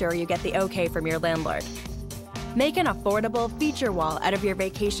 Just make sure you get the okay from your landlord. Make an affordable feature wall out of your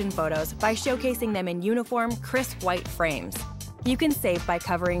vacation photos by showcasing them in uniform, crisp white frames. You can save by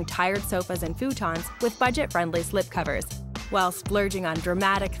covering tired sofas and futons with budget-friendly slipcovers, while splurging on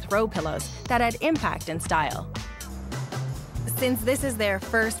dramatic throw pillows that add impact and style. Since this is their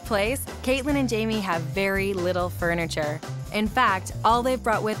first place, Caitlin and Jamie have very little furniture. In fact, all they've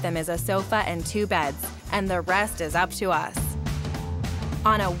brought with them is a sofa and 2 beds, and the rest is up to us.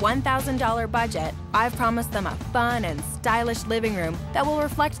 On a $1,000 budget, I've promised them a fun and stylish living room that will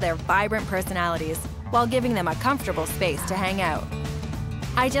reflect their vibrant personalities while giving them a comfortable space to hang out.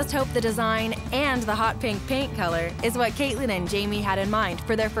 I just hope the design and the hot pink paint color is what Caitlin and Jamie had in mind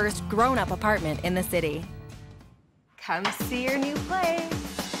for their first grown-up apartment in the city. Come see your new place.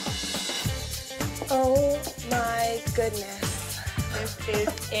 Oh my goodness. This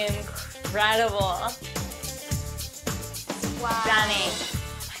is incredible. Wow. Stunning.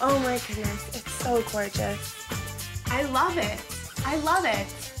 Oh my goodness, it's so gorgeous. I love it. I love it.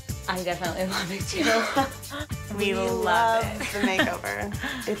 I definitely love it too. We love the makeover.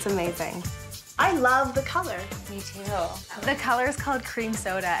 It's amazing. I love the color. Me too. The color is called cream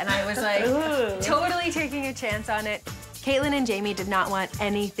soda, and I was like, totally taking a chance on it. Caitlin and Jamie did not want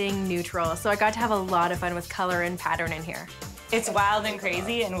anything neutral, so I got to have a lot of fun with color and pattern in here. It's wild and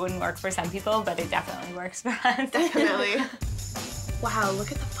crazy and wouldn't work for some people, but it definitely works for us. Definitely. Wow,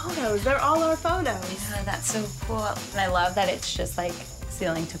 look at the photos. They're all our photos. Yeah, that's so cool. And I love that it's just like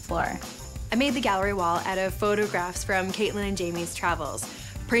ceiling to floor. I made the gallery wall out of photographs from Caitlin and Jamie's travels.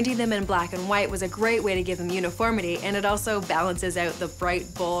 Printing them in black and white was a great way to give them uniformity, and it also balances out the bright,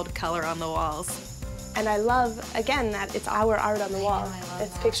 bold color on the walls. And I love, again, that it's our art on the wall.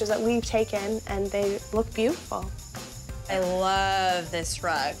 It's pictures that we've taken, and they look beautiful. I love this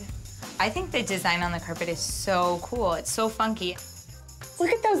rug. I think the design on the carpet is so cool. It's so funky. Look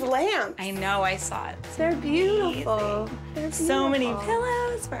at those lamps. I know, I saw it. They're beautiful. They're beautiful. So many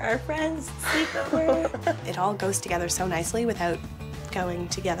pillows for our friends to sleep over. It all goes together so nicely without going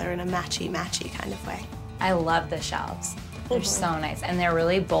together in a matchy-matchy kind of way. I love the shelves. They're so nice, and they're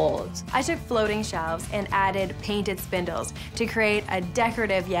really bold. I took floating shelves and added painted spindles to create a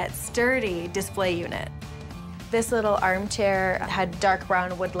decorative yet sturdy display unit. This little armchair had dark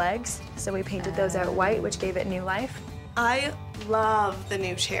brown wood legs, so we painted those out white, which gave it new life. I love the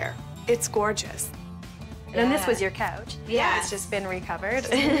new chair. It's gorgeous. And this was your couch. Yeah. It's just been recovered.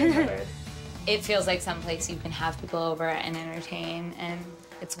 It feels like someplace you can have people over and entertain, and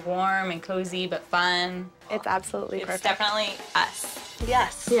it's warm and cozy but fun. It's absolutely perfect. It's definitely us.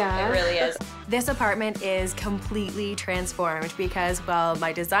 Yes. Yeah. It really is. This apartment is completely transformed because while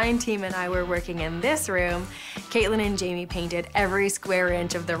my design team and I were working in this room, Caitlin and Jamie painted every square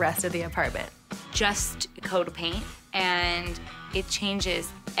inch of the rest of the apartment. Just a coat of paint, and it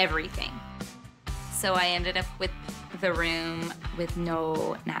changes everything. So I ended up with the room with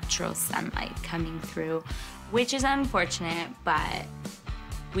no natural sunlight coming through, which is unfortunate, but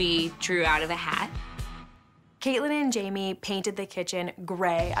we drew out of a hat. Caitlin and Jamie painted the kitchen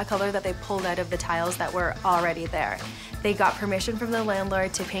gray, a color that they pulled out of the tiles that were already there. They got permission from the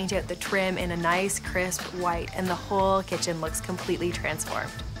landlord to paint out the trim in a nice, crisp white, and the whole kitchen looks completely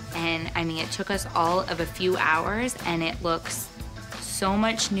transformed. And I mean, it took us all of a few hours, and it looks so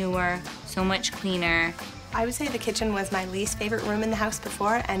much newer, so much cleaner. I would say the kitchen was my least favorite room in the house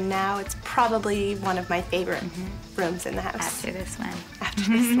before, and now it's probably one of my favorite rooms in the house. After this one. After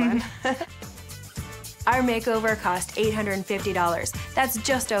this one. Our makeover cost $850. That's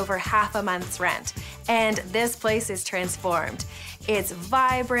just over half a month's rent. And this place is transformed. It's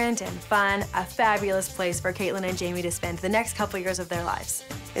vibrant and fun, a fabulous place for Caitlin and Jamie to spend the next couple years of their lives.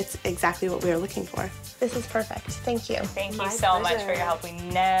 It's exactly what we were looking for. This is perfect. Thank you. Thank you so much for your help. We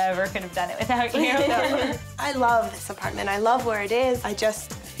never could have done it without you. I love this apartment. I love where it is. I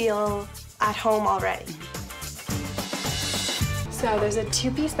just feel at home already. So there's a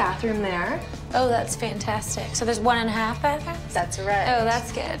two-piece bathroom there. Oh, that's fantastic. So there's 1.5 bathrooms? That's right. Oh,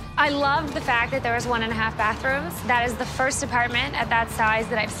 that's good. I love the fact that there was 1.5 bathrooms. That is the first apartment at that size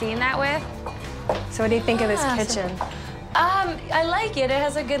that I've seen that with. So what do you think of this kitchen? I like it. It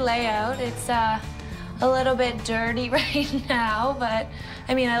has a good layout. It's a little bit dirty right now, but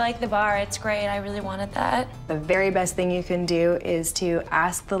I mean, I like the bar. It's great. I really wanted that. The very best thing you can do is to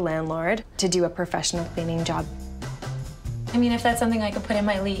ask the landlord to do a professional cleaning job. I mean, if that's something I could put in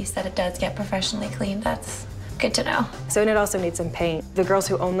my lease, that it does get professionally cleaned, that's good to know. So, and it also needs some paint. The girls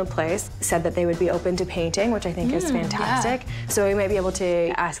who own the place said that they would be open to painting, which I think is fantastic. Yeah. So we might be able to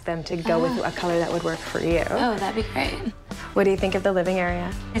ask them to go with a color that would work for you. Oh, that'd be great. What do you think of the living area?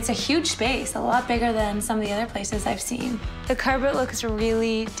 It's a huge space, a lot bigger than some of the other places I've seen. The carpet looks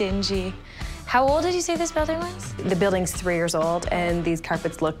really dingy. How old did you say this building was? The building's 3 years old, and these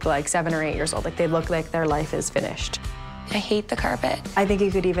carpets look like 7 or 8 years old. Like, they look like their life is finished. I hate the carpet. I think you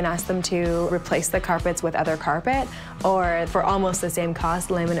could even ask them to replace the carpets with other carpet, or for almost the same cost,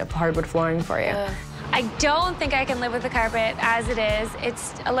 laminate hardwood flooring for you. I don't think I can live with the carpet as it is.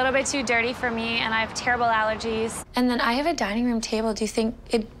 It's a little bit too dirty for me, and I have terrible allergies. And then I have a dining room table. Do you think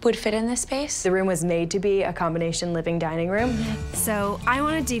it would fit in this space? The room was made to be a combination living dining room. So I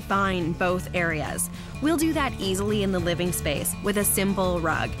want to define both areas. We'll do that easily in the living space with a simple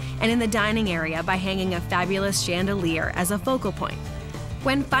rug, and in the dining area by hanging a fabulous chandelier as a focal point.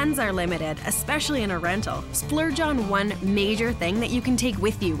 When funds are limited, especially in a rental, splurge on one major thing that you can take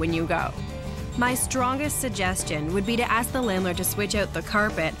with you when you go. My strongest suggestion would be to ask the landlord to switch out the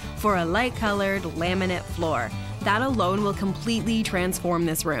carpet for a light-colored laminate floor. That alone will completely transform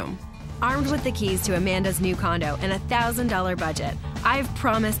this room. Armed with the keys to Amanda's new condo and a $1,000 budget, I've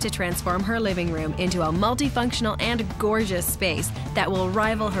promised to transform her living room into a multifunctional and gorgeous space that will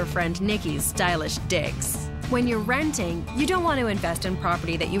rival her friend Nikki's stylish digs. When you're renting, you don't want to invest in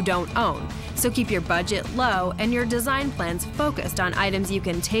property that you don't own, so keep your budget low and your design plans focused on items you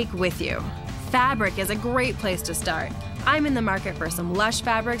can take with you. Fabric is a great place to start. I'm in the market for some lush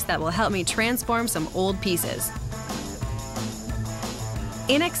fabrics that will help me transform some old pieces.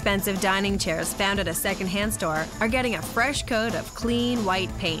 Inexpensive dining chairs found at a secondhand store are getting a fresh coat of clean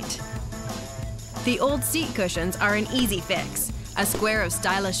white paint. The old seat cushions are an easy fix. A square of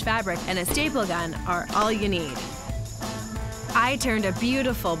stylish fabric and a staple gun are all you need. I turned a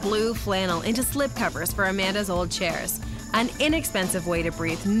beautiful blue flannel into slip covers for Amanda's old chairs, an inexpensive way to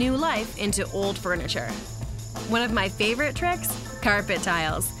breathe new life into old furniture. One of my favorite tricks? Carpet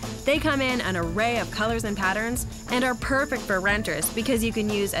tiles. They come in an array of colors and patterns and are perfect for renters because you can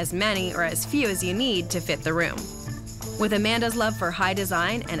use as many or as few as you need to fit the room. With Amanda's love for high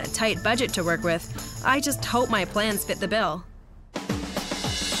design and a tight budget to work with, I just hope my plans fit the bill.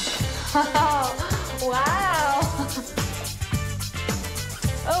 Oh, wow.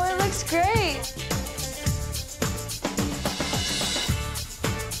 Oh, it looks great.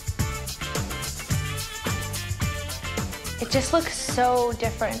 It just looks so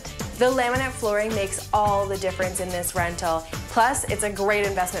different. The laminate flooring makes all the difference in this rental. Plus, it's a great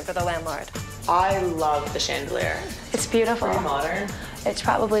investment for the landlord. I love the chandelier. It's beautiful. Very modern. It's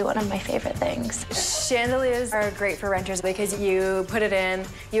probably one of my favorite things. Chandeliers are great for renters because you put it in,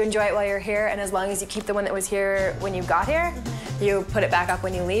 you enjoy it while you're here, and as long as you keep the one that was here when you got here, you put it back up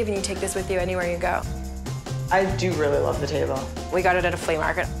when you leave, and you take this with you anywhere you go. I do really love the table. We got it at a flea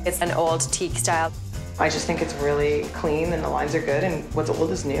market. It's an old teak style. I just think it's really clean and the lines are good, and what's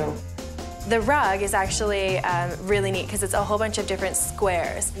old is new. The rug is actually really neat because it's a whole bunch of different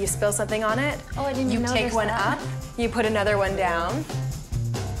squares. You spill something on it, oh, I didn't you notice take one that. up, you put another one down.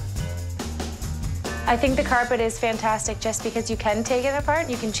 I think the carpet is fantastic just because you can take it apart,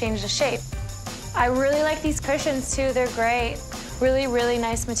 you can change the shape. I really like these cushions too, they're great. Really, really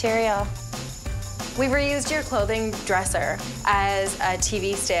nice material. We reused your clothing dresser as a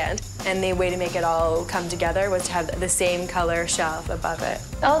TV stand, and the way to make it all come together was to have the same color shelf above it.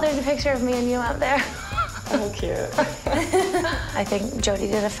 Oh, there's a picture of me and you out there. Oh, cute. I think Jodi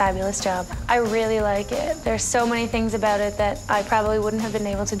did a fabulous job. I really like it. There's so many things about it that I probably wouldn't have been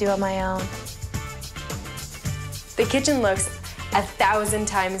able to do on my own. The kitchen looks 1,000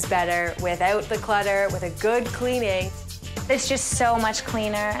 times better without the clutter, with a good cleaning. It's just so much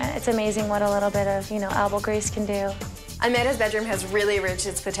cleaner. It's amazing what a little bit of, elbow grease can do. Amanda's bedroom has really reached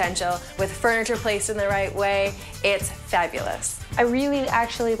its potential. With furniture placed in the right way, it's fabulous. I really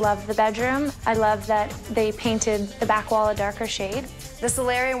actually love the bedroom. I love that they painted the back wall a darker shade. The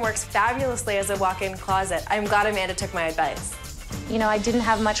solarium works fabulously as a walk-in closet. I'm glad Amanda took my advice. I didn't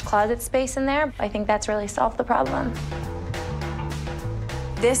have much closet space in there. I think that's really solved the problem.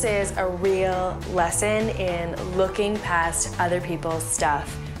 This is a real lesson in looking past other people's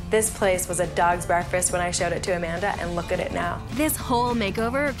stuff. This place was a dog's breakfast when I showed it to Amanda, and look at it now. This whole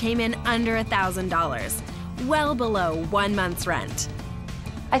makeover came in under $1,000, well below 1 month's rent.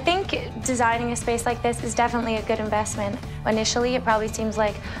 I think designing a space like this is definitely a good investment. Initially, it probably seems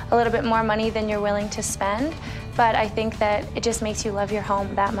like a little bit more money than you're willing to spend, but I think that it just makes you love your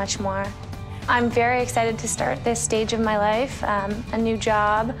home that much more. I'm very excited to start this stage of my life, a new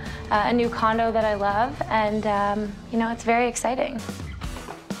job, a new condo that I love, and it's very exciting.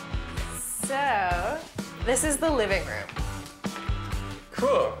 So, this is the living room.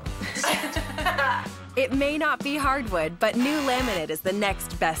 Cool. It may not be hardwood, but new laminate is the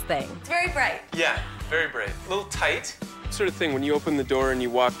next best thing. It's very bright. Yeah, very bright. A little tight. Sort of thing, when you open the door and you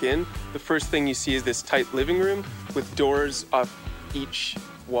walk in, the first thing you see is this tight living room with doors off each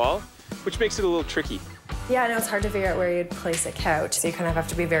wall, which makes it a little tricky. Yeah, I know it's hard to figure out where you'd place a couch, so you kind of have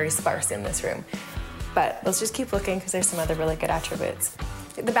to be very sparse in this room. But let's just keep looking because there's some other really good attributes.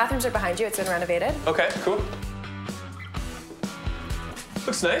 The bathrooms are behind you, it's been renovated. Okay, cool.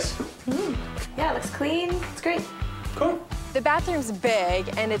 Looks nice. Yeah, it looks clean, it's great. Cool. The bathroom's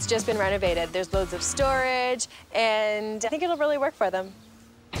big and it's just been renovated. There's loads of storage and I think it'll really work for them.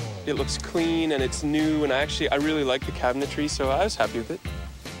 It looks clean and it's new, and I really like the cabinetry, so I was happy with it.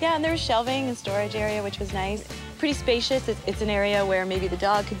 Yeah, and there was shelving and storage area, which was nice. Pretty spacious. It's an area where maybe the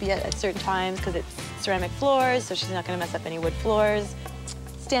dog could be at certain times because it's ceramic floors, so she's not going to mess up any wood floors.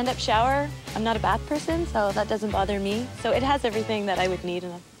 Stand-up shower. I'm not a bath person, so that doesn't bother me. So it has everything that I would need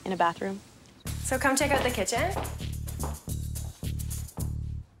in a bathroom. So come check out the kitchen.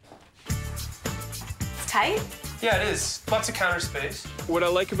 It's tight, Yeah, it is. Lots of counter space. What I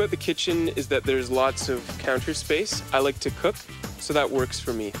like about the kitchen is that there's lots of counter space. I like to cook, so that works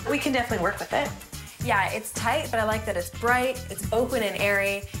for me. We can definitely work with it. Yeah, it's tight, but I like that it's bright, it's open and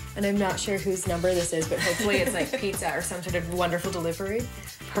airy, and I'm not sure whose number this is, but hopefully it's like pizza or some sort of wonderful delivery.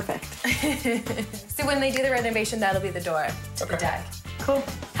 Perfect. So when they do the renovation, that'll be the door to the deck. Cool.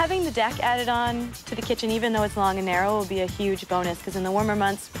 Having the deck added on to the kitchen, even though it's long and narrow, will be a huge bonus because in the warmer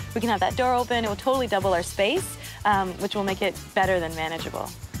months, we can have that door open. It will totally double our space, which will make it better than manageable.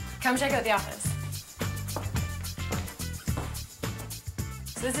 Come check out the office.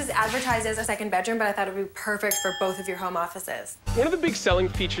 So this is advertised as a second bedroom, but I thought it would be perfect for both of your home offices. One of the big selling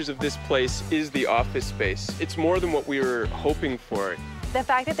features of this place is the office space. It's more than what we were hoping for. The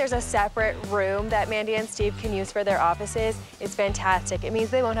fact that there's a separate room that Mandy and Steve can use for their offices is fantastic. It means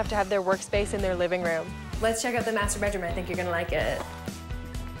they won't have to have their workspace in their living room. Let's check out the master bedroom. I think you're gonna like it.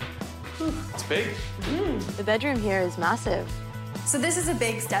 It's big. The bedroom here is massive. So this is a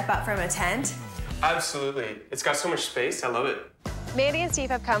big step up from a tent. Absolutely. It's got so much space. I love it. Mandy and Steve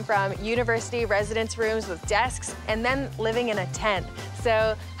have come from university residence rooms with desks and then living in a tent.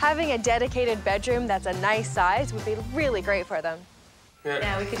 So having a dedicated bedroom that's a nice size would be really great for them.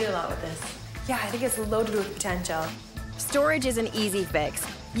 Yeah, we could do a lot with this. Yeah, I think it's loaded with potential. Storage is an easy fix.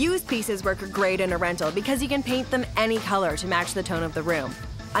 Used pieces work great in a rental because you can paint them any color to match the tone of the room.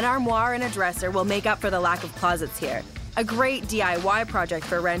 An armoire and a dresser will make up for the lack of closets here. A great DIY project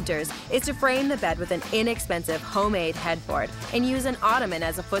for renters is to frame the bed with an inexpensive homemade headboard and use an ottoman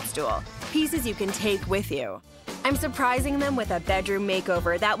as a footstool, pieces you can take with you. I'm surprising them with a bedroom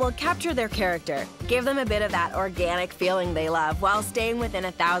makeover that will capture their character, give them a bit of that organic feeling they love while staying within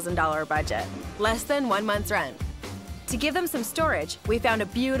a $1,000 budget, less than 1 month's rent. To give them some storage, we found a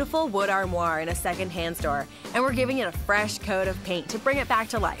beautiful wood armoire in a second-hand store, and we're giving it a fresh coat of paint to bring it back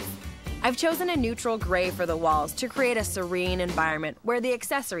to life. I've chosen a neutral gray for the walls to create a serene environment where the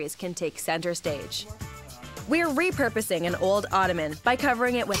accessories can take center stage. We're repurposing an old ottoman by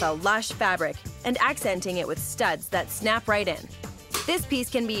covering it with a lush fabric and accenting it with studs that snap right in. This piece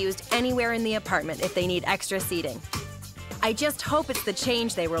can be used anywhere in the apartment if they need extra seating. I just hope it's the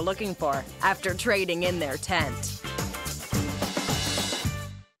change they were looking for after trading in their tent.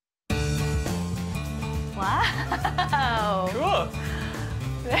 Wow. Cool.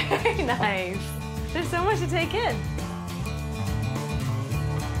 Very nice. There's so much to take in.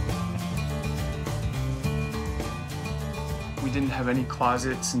 We didn't have any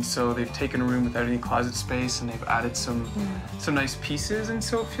closets, and so they've taken a room without any closet space, and they've added some nice pieces, and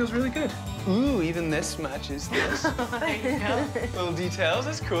so it feels really good. Ooh, even this matches this. There you go. Little details,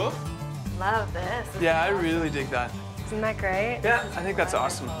 that's cool. Love this. Yeah, I really dig that. Isn't that great? Yeah, I think that's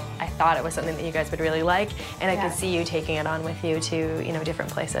awesome. I thought it was something that you guys would really like, and I could see you taking it on with you to, you know, different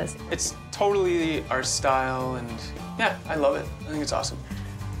places. It's totally our style, and yeah, I love it. I think it's awesome.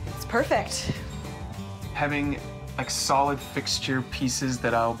 It's perfect. Having like solid fixture pieces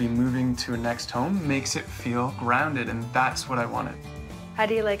that I'll be moving to a next home makes it feel grounded, and that's what I wanted. How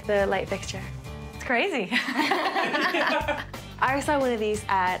do you like the light fixture? It's crazy. I saw one of these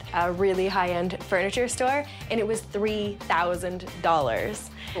at a really high-end furniture store, and it was $3,000.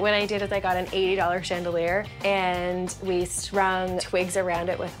 What I did is I got an $80 chandelier, and we strung twigs around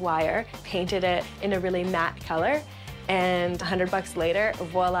it with wire, painted it in a really matte color, and $100 later,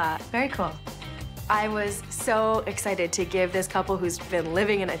 voila. Very cool. I was so excited to give this couple who's been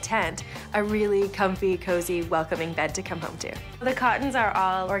living in a tent a really comfy, cozy, welcoming bed to come home to. The cottons are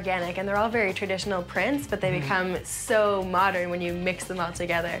all organic and they're all very traditional prints, but they become so modern when you mix them all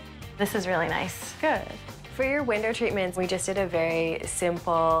together. This is really nice. Good. For your window treatments, we just did a very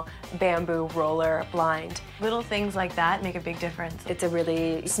simple bamboo roller blind. Little things like that make a big difference. It's a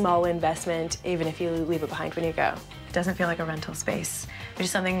really small investment, even if you leave it behind when you go. It doesn't feel like a rental space, which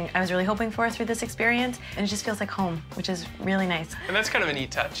is something I was really hoping for through this experience, and it just feels like home, which is really nice. And that's kind of a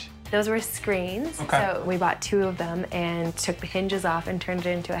neat touch. Those were screens, so we bought 2 of them and took the hinges off and turned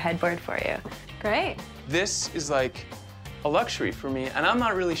it into a headboard for you. Great. This is like a luxury for me, and I'm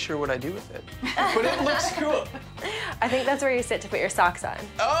not really sure what I do with it, but it looks cool. I think that's where you sit to put your socks on.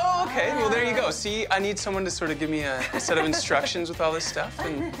 Oh, okay. Well, there you go. See, I need someone to sort of give me a set of instructions with all this stuff,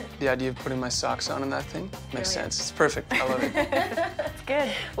 and the idea of putting my socks on that thing makes sense. It's perfect. I love it. That's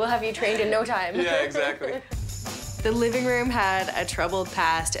good. We'll have you trained in no time. Yeah, exactly. The living room had a troubled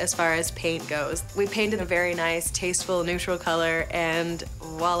past as far as paint goes. We painted a very nice, tasteful, neutral color, and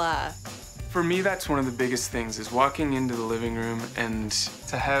voila. For me, that's one of the biggest things, is walking into the living room and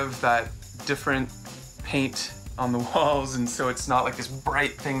to have that different paint on the walls, and so it's not like this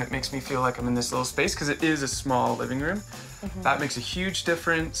bright thing that makes me feel like I'm in this little space, because it is a small living room. That makes a huge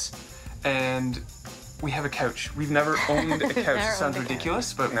difference, and We have a couch. We've never owned a couch. It sounds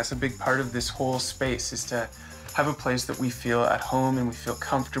ridiculous, but that's a big part of this whole space, is to have a place that we feel at home and we feel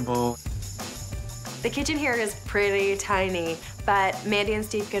comfortable. The kitchen here is pretty tiny, but Mandy and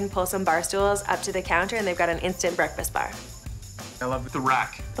Steve can pull some bar stools up to the counter and they've got an instant breakfast bar. I love the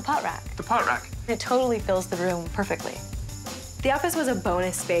rack. The pot rack. The pot rack. It totally fills the room perfectly. The office was a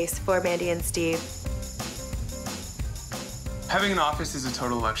bonus space for Mandy and Steve. Having an office is a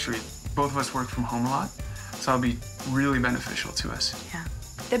total luxury. Both of us work from home a lot, so it'll be really beneficial to us. Yeah.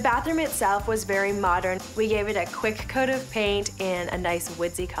 The bathroom itself was very modern. We gave it a quick coat of paint in a nice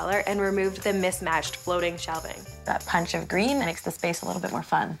woodsy color and removed the mismatched floating shelving. That punch of green makes the space a little bit more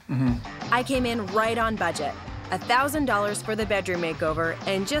fun. I came in right on budget. $1,000 for the bedroom makeover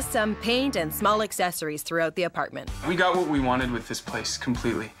and just some paint and small accessories throughout the apartment. We got what we wanted with this place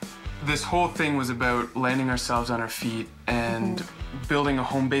completely. This whole thing was about landing ourselves on our feet and building a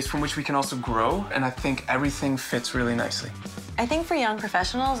home base from which we can also grow, and I think everything fits really nicely. I think for young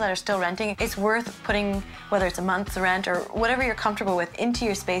professionals that are still renting, it's worth putting, whether it's a month's rent or whatever you're comfortable with, into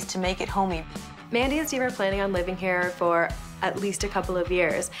your space to make it homey. Mandy and Steve are planning on living here for at least a couple of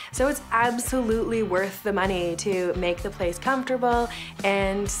years, so it's absolutely worth the money to make the place comfortable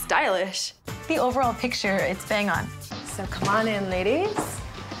and stylish. The overall picture, it's bang on. So come on in, ladies.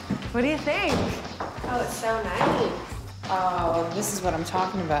 What do you think? Oh, it's so nice. Oh, this is what I'm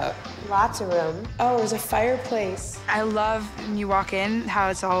talking about. Lots of room. Oh, there's a fireplace. I love when you walk in how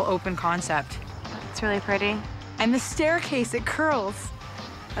it's all open concept. It's really pretty. And the staircase, it curls.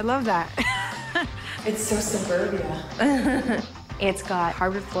 I love that. It's so suburbia. It's got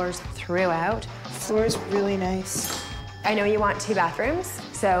hardwood floors throughout. Floor's really nice. I know you want 2 bathrooms,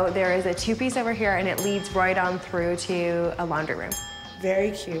 so there is a 2-piece over here and it leads right on through to a laundry room.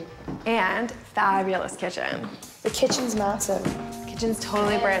 Very cute. And fabulous kitchen. The kitchen's massive. Kitchen's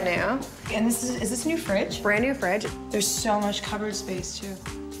totally brand new. And is this a new fridge? Brand new fridge. There's so much cupboard space too.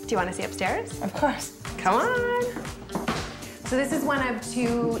 Do you want to see upstairs? Of course. Come on. So this is one of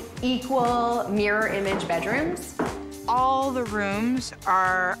 2 equal mirror image bedrooms. All the rooms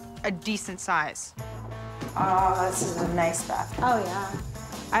are a decent size. Oh, this is a nice bathroom. Oh, yeah.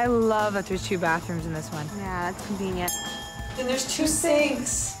 I love that there's 2 bathrooms in this one. Yeah, it's convenient. And there's 2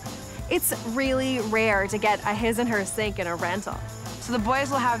 sinks. It's really rare to get a his and her sink in a rental. So the boys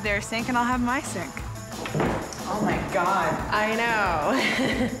will have their sink and I'll have my sink. Oh my God. I know.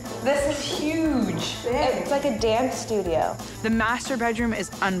 This is huge. It's like a dance studio. The master bedroom is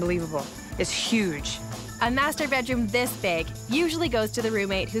unbelievable. It's huge. A master bedroom this big usually goes to the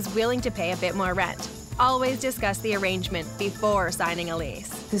roommate who's willing to pay a bit more rent. Always discuss the arrangement before signing a lease.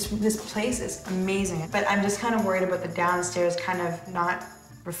 This place is amazing, but I'm just kind of worried about the downstairs kind of not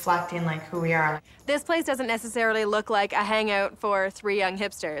reflecting like who we are. This place doesn't necessarily look like a hangout for 3 young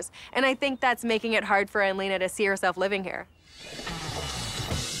hipsters, and I think that's making it hard for Annalena to see herself living here.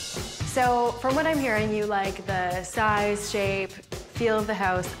 So from what I'm hearing, you like the size, shape, feel of the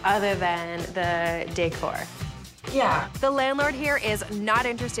house other than the decor. Yeah. The landlord here is not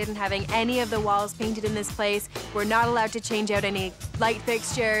interested in having any of the walls painted in this place. We're not allowed to change out any light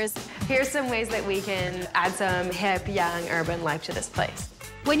fixtures. Here's some ways that we can add some hip, young, urban life to this place.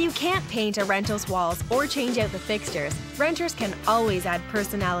 When you can't paint a rental's walls or change out the fixtures, renters can always add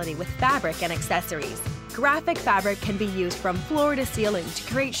personality with fabric and accessories. Graphic fabric can be used from floor to ceiling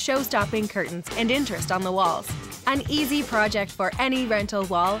to create show-stopping curtains and interest on the walls. An easy project for any rental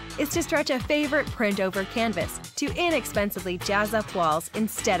wall is to stretch a favorite print over canvas to inexpensively jazz up walls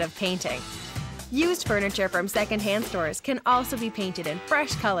instead of painting. Used furniture from secondhand stores can also be painted in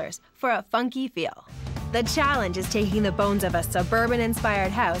fresh colors for a funky feel. The challenge is taking the bones of a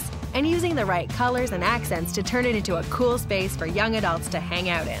suburban-inspired house and using the right colors and accents to turn it into a cool space for young adults to hang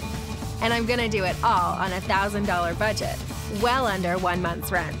out in. And I'm gonna do it all on a $1,000 budget, well under 1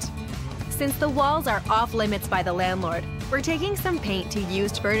 month's rent. Since the walls are off limits by the landlord, we're taking some paint to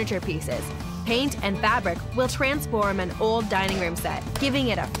used furniture pieces. Paint and fabric will transform an old dining room set, giving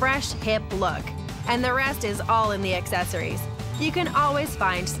it a fresh, hip look. And the rest is all in the accessories. You can always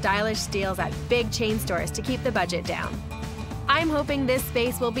find stylish steals at big chain stores to keep the budget down. I'm hoping this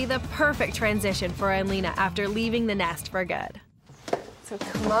space will be the perfect transition for Annalena after leaving the nest for good. So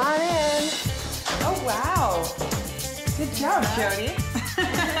come on in. Oh, wow. Good job, Jodi.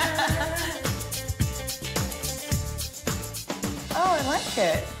 Oh, I like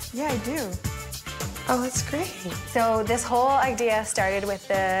it. Yeah, I do. Oh, that's great. So this whole idea started with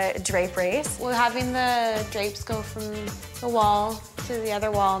the draperies. We're having the drapes go from the wall to to the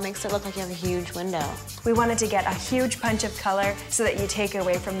other wall makes it look like you have a huge window. We wanted to get a huge punch of color so that you take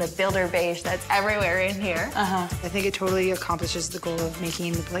away from the builder beige that's everywhere in here. Uh-huh. I think it totally accomplishes the goal of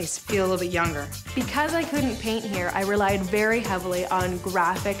making the place feel a little bit younger. Because I couldn't paint here, I relied very heavily on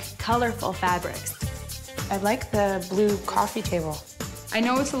graphic, colorful fabrics. I like the blue coffee table. I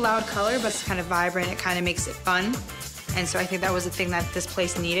know it's a loud color, but it's kind of vibrant. It kind of makes it fun. And so I think that was the thing that this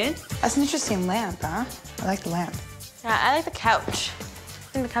place needed. That's an interesting lamp, huh? I like the lamp. Yeah, I like the couch.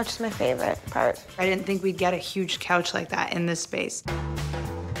 I think the couch is my favorite part. I didn't think we'd get a huge couch like that in this space.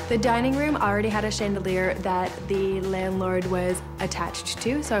 The dining room already had a chandelier that the landlord was attached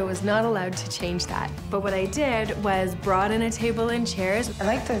to, so I was not allowed to change that. But what I did was brought in a table and chairs. I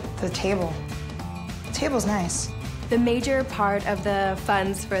like the table. The table's nice. The major part of the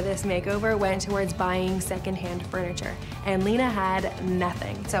funds for this makeover went towards buying secondhand furniture, and Lena had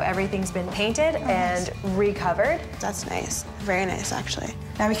nothing. So everything's been painted and recovered. That's nice. Very nice, actually.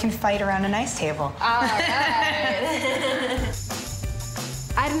 Now we can fight around a nice table. All right.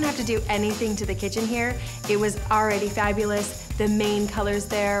 I didn't have to do anything to the kitchen here. It was already fabulous. The main colors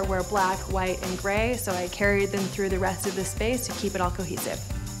there were black, white, and gray, so I carried them through the rest of the space to keep it all cohesive.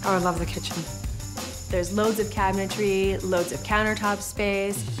 Oh, I love the kitchen. There's loads of cabinetry, loads of countertop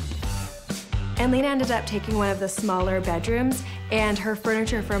space. And Lena ended up taking one of the smaller bedrooms, and her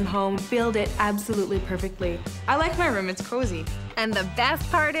furniture from home filled it absolutely perfectly. I like my room, it's cozy. And the best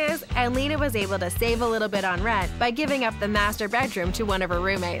part is, Lena was able to save a little bit on rent by giving up the master bedroom to one of her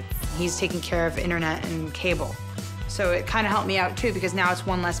roommates. He's taking care of internet and cable. So it kind of helped me out too, because now it's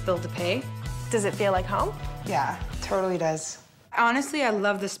one less bill to pay. Does it feel like home? Yeah, totally does. Honestly, I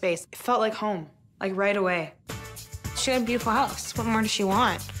love the space. It felt like home, like right away. She had a beautiful house. What more does she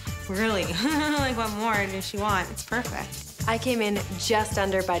want? Really? Like, what more does she want? It's perfect. I came in just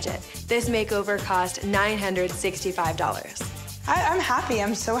under budget. This makeover cost $965. I'm happy.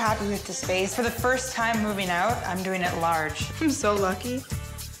 I'm so happy with the space. For the first time moving out, I'm doing it large. I'm so lucky.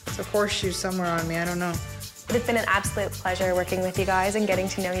 It's a horseshoe somewhere on me. I don't know. It's been an absolute pleasure working with you guys and getting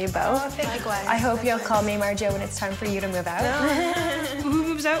to know you both. Oh, thank you. I hope you'll call me Marjo when it's time for you to move out. No. Who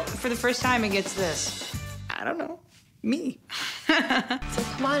moves out for the first time and gets this? I don't know. Me. So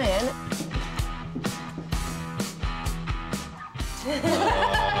come on in.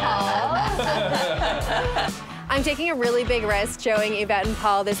 I'm taking a really big risk showing Yvette and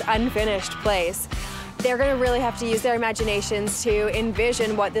Paul this unfinished place. They're gonna really have to use their imaginations to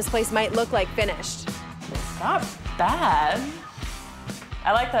envision what this place might look like finished. It's not bad.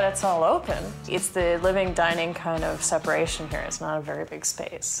 I like that it's all open. It's the living, dining kind of separation here. It's not a very big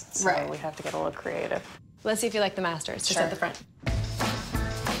space, so right. We have to get a little creative. Let's see if you like the master. It's just Sure. at the front.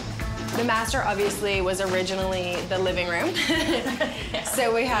 The master obviously was originally the living room.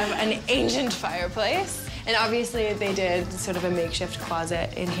 So we have an ancient fireplace. And obviously they did sort of a makeshift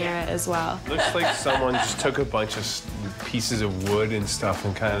closet in here as well. Looks like someone just took a bunch of pieces of wood and stuff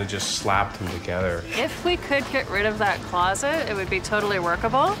and kind of just slapped them together. If we could get rid of that closet, it would be totally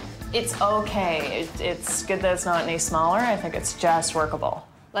workable. It's okay. It's good that it's not any smaller. I think it's just workable.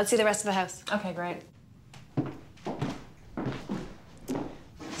 Let's see the rest of the house. Okay, great.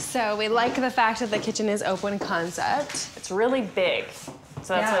 So we like the fact that the kitchen is open concept. It's really big,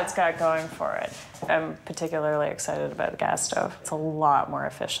 so that's Yeah. what it's got going for it. I'm particularly excited about the gas stove. It's a lot more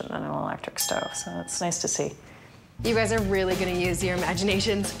efficient than an electric stove, so it's nice to see. You guys are really gonna use your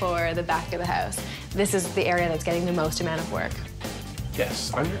imaginations for the back of the house. This is the area that's getting the most amount of work.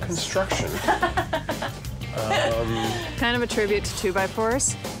 Yes, under construction. Kind of a tribute to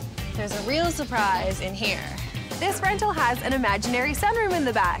 2x4s. There's a real surprise in here. This rental has an imaginary sunroom in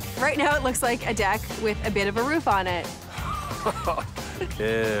the back. Right now it looks like a deck with a bit of a roof on it.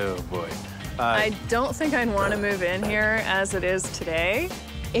 Oh, boy. I don't think I'd want to move in here as it is today.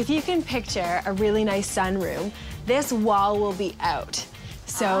 If you can picture a really nice sunroom, this wall will be out.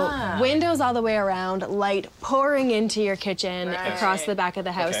 So windows all the way around, light pouring into your kitchen across the back of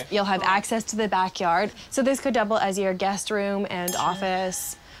the house. Okay. You'll have access to the backyard. So this could double as your guest room and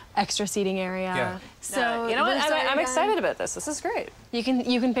office, extra seating area. Yeah. So you know what? this I'm area- excited about this. This is great. You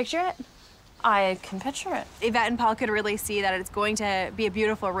can picture it? I can picture it. Yvette and Paul could really see that it's going to be a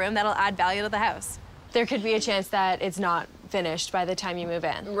beautiful room that'll add value to the house. There could be a chance that it's not finished by the time you move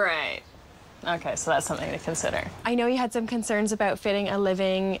in. Right. Okay, so that's something to consider. I know you had some concerns about fitting a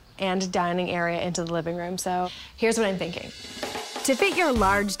living and dining area into the living room, so here's what I'm thinking. To fit your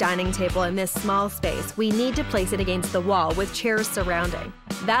large dining table in this small space, we need to place it against the wall with chairs surrounding.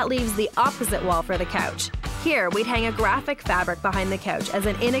 That leaves the opposite wall for the couch. Here, we'd hang a graphic fabric behind the couch as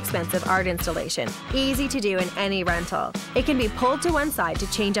an inexpensive art installation, easy to do in any rental. It can be pulled to one side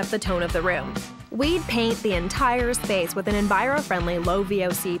to change up the tone of the room. We'd paint the entire space with an enviro-friendly low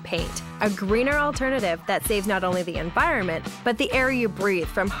VOC paint, a greener alternative that saves not only the environment, but the air you breathe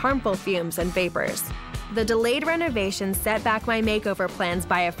from harmful fumes and vapors. The delayed renovation set back my makeover plans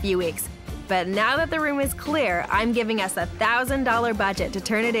by a few weeks, but now that the room is clear, I'm giving us a $1,000 budget to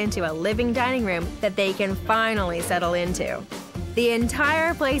turn it into a living dining room that they can finally settle into. The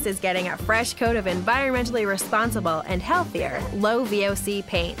entire place is getting a fresh coat of environmentally responsible and healthier low VOC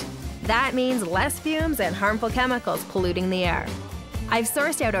paint. That means less fumes and harmful chemicals polluting the air. I've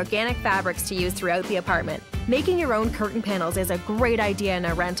sourced out organic fabrics to use throughout the apartment. Making your own curtain panels is a great idea in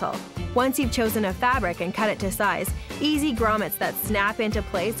a rental. Once you've chosen a fabric and cut it to size, easy grommets that snap into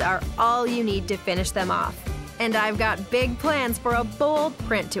place are all you need to finish them off. And I've got big plans for a bold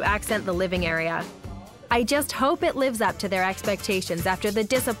print to accent the living area. I just hope it lives up to their expectations after the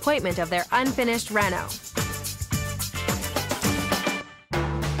disappointment of their unfinished reno.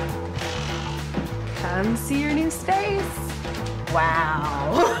 Come see your new space.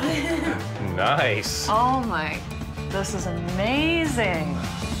 Wow. Nice. Oh my, this is amazing.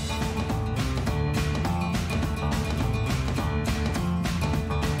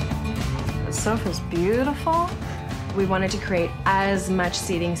 The sofa's beautiful. We wanted to create as much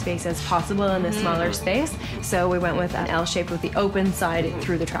seating space as possible in this smaller space, so we went with an L shape with the open side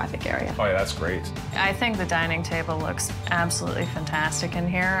through the traffic area. Oh yeah, that's great. I think the dining table looks absolutely fantastic in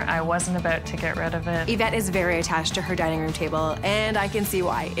here. I wasn't about to get rid of it. Yvette is very attached to her dining room table, and I can see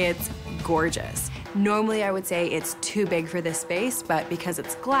why. It's gorgeous. Normally, I would say it's too big for this space, but because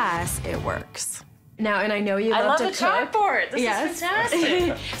it's glass, it works. Now, and I know you love to cook. I love the chalkboard. This is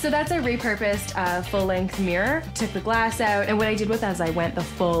fantastic. So that's a repurposed full-length mirror. Took the glass out, and what I did with that is I went the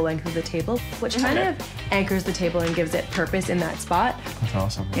full length of the table, which kind of anchors the table and gives it purpose in that spot. That's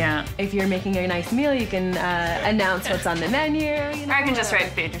awesome. Yeah. If you're making a nice meal, you can announce what's on the menu. You know, I can just write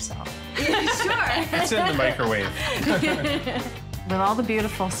feed yourself. Sure. It's in the microwave. With all the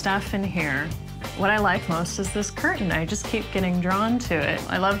beautiful stuff in here, what I like most is this curtain. I just keep getting drawn to it.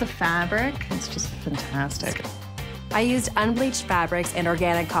 I love the fabric. It's just fantastic. I used unbleached fabrics and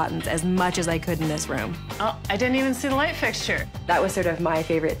organic cottons as much as I could in this room. Oh, I didn't even see the light fixture. That was sort of my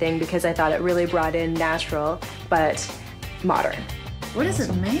favorite thing because I thought it really brought in natural, but modern. What is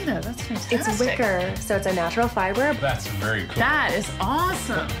it made of? That's fantastic. It's wicker, so it's a natural fiber. That's very cool. That is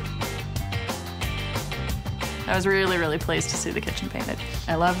awesome. I was really, really pleased to see the kitchen painted.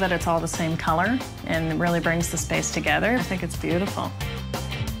 I love that it's all the same color and it really brings the space together. I think it's beautiful.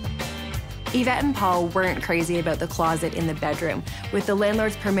 Yvette and Paul weren't crazy about the closet in the bedroom. With the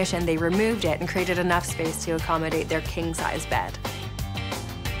landlord's permission, they removed it and created enough space to accommodate their king-size bed.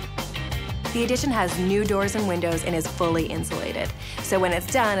 The addition has new doors and windows and is fully insulated. So when it's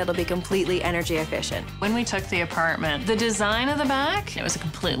done, it'll be completely energy efficient. When we took the apartment, the design of the back, it was a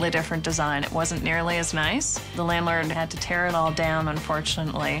completely different design. It wasn't nearly as nice. The landlord had to tear it all down,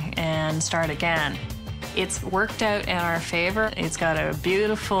 unfortunately, and start again. It's worked out in our favor. It's got a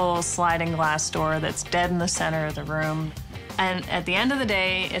beautiful sliding glass door that's dead in the center of the room. And at the end of the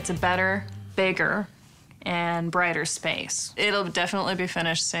day, it's a better, bigger, and brighter space. It'll definitely be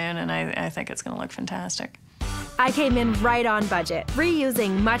finished soon, and I think it's gonna look fantastic. I came in right on budget,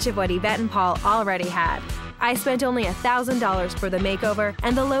 reusing much of what Yvette and Paul already had. I spent only $1,000 for the makeover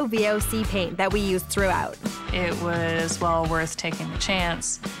and the low VOC paint that we used throughout. It was well worth taking the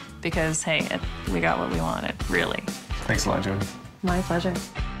chance because, hey, we got what we wanted, really. Thanks a lot, Jodi. My pleasure.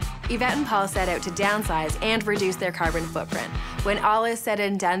 Yvette and Paul set out to downsize and reduce their carbon footprint. When all is said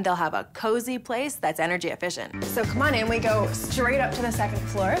and done, they'll have a cozy place that's energy efficient. So come on in, we go straight up to the second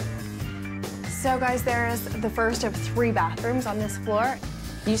floor. So guys, there's the first of 3 bathrooms on this floor.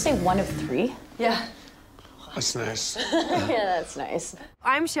 Did you say 1 of 3? Yeah. That's nice. Yeah, that's nice.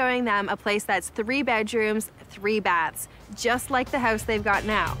 I'm showing them a place that's 3 bedrooms, 3 baths, just like the house they've got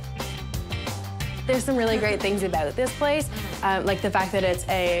now. There's some really great things about this place, like the fact that it's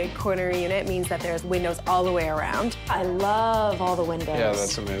a corner unit means that there's windows all the way around. I love all the windows. Yeah,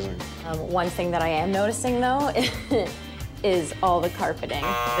 that's amazing. One thing that I am noticing, though, is all the carpeting.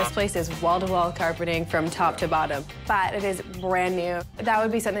 This place is wall-to-wall carpeting from top to bottom, but it is brand new. That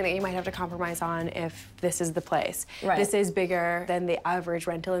would be something that you might have to compromise on if this is the place. Right. This is bigger than the average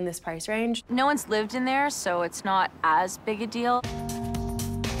rental in this price range. No one's lived in there, so it's not as big a deal.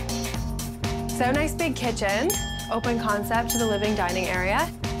 So nice big kitchen, open concept to the living dining area.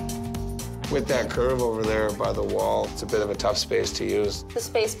 With that curve over there by the wall, it's a bit of a tough space to use. The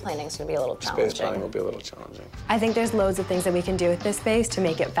space planning is going to be a little challenging. Space planning will be a little challenging. I think there's loads of things that we can do with this space to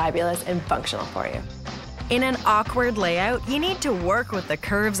make it fabulous and functional for you. In an awkward layout, you need to work with the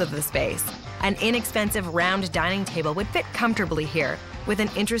curves of the space. An inexpensive round dining table would fit comfortably here, with an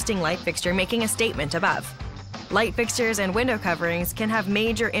interesting light fixture making a statement above. Light fixtures and window coverings can have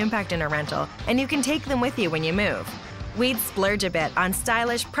major impact in a rental, and you can take them with you when you move. We'd splurge a bit on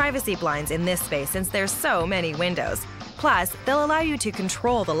stylish privacy blinds in this space since there's so many windows. Plus, they'll allow you to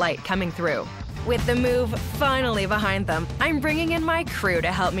control the light coming through. With the move finally behind them, I'm bringing in my crew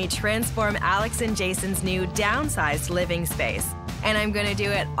to help me transform Alex and Jason's new downsized living space. And I'm gonna do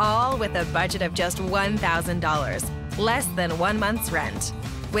it all with a budget of just $1,000, less than 1 month's rent.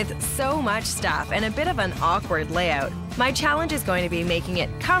 With so much stuff and a bit of an awkward layout, my challenge is going to be making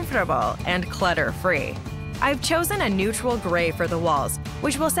it comfortable and clutter-free. I've chosen a neutral gray for the walls,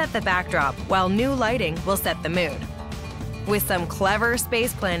 which will set the backdrop, while new lighting will set the mood. With some clever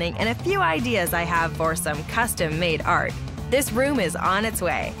space planning and a few ideas I have for some custom-made art, this room is on its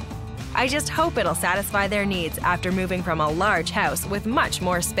way. I just hope it'll satisfy their needs after moving from a large house with much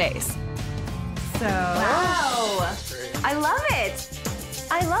more space. So... Wow! I love it!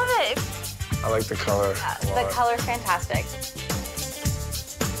 I love it! I like the color. The color's fantastic.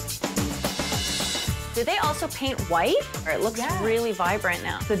 Did they also paint white? It looks really vibrant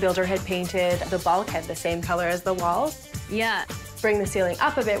now. The builder had painted the bulkhead the same color as the walls. Yeah. Bring the ceiling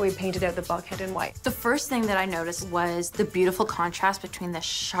up a bit, we painted out the bulkhead in white. The first thing that I noticed was the beautiful contrast between the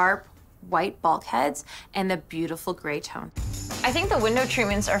sharp white bulkheads and the beautiful gray tone. I think the window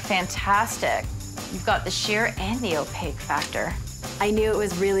treatments are fantastic. You've got the sheer and the opaque factor. I knew it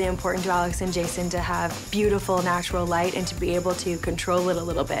was really important to Alex and Jason to have beautiful natural light and to be able to control it a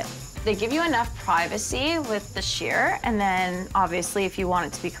little bit. They give you enough privacy with the sheer, and then obviously if you want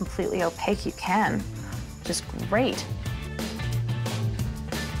it to be completely opaque, you can. Just great.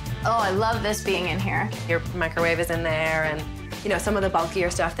 Oh, I love this being in here. Your microwave is in there, and you know, some of the bulkier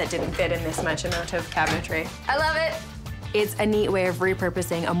stuff that didn't fit in this much amount of cabinetry. I love it. It's a neat way of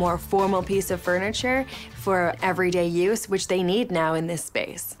repurposing a more formal piece of furniture for everyday use, which they need now in this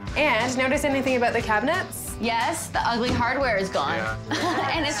space. And notice anything about the cabinets? Yes, the ugly hardware is gone.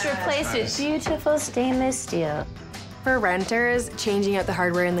 Yeah. And it's replaced with beautiful stainless steel. For renters, changing out the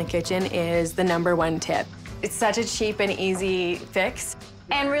hardware in the kitchen is the #1 tip. It's such a cheap and easy fix.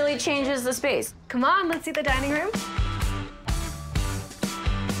 And really changes the space. Come on, let's see the dining room.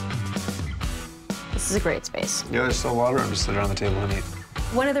 This is a great space. Yeah, there's still water. I'm just sit around the table and eat.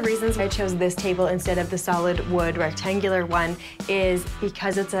 One of the reasons I chose this table instead of the solid wood rectangular one is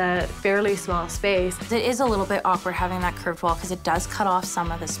because it's a fairly small space. It is a little bit awkward having that curved wall because it does cut off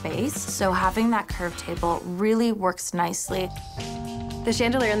some of the space. So having that curved table really works nicely. The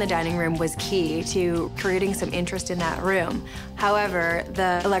chandelier in the dining room was key to creating some interest in that room. However,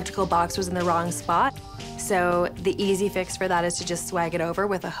 the electrical box was in the wrong spot, so the easy fix for that is to just swag it over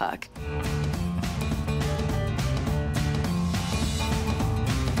with a hook.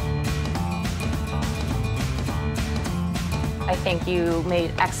 I think you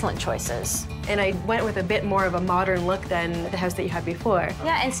made excellent choices. And I went with a bit more of a modern look than the house that you had before.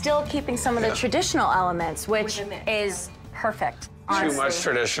 Yeah, and still keeping some of the traditional elements, which is perfect. Too much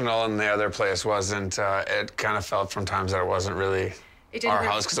traditional, and the other place wasn't. It kind of felt from times that it wasn't really our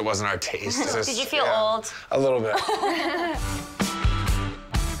house because it wasn't our taste. Did you feel old? A little bit.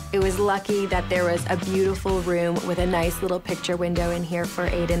 It was lucky that there was a beautiful room with a nice little picture window in here for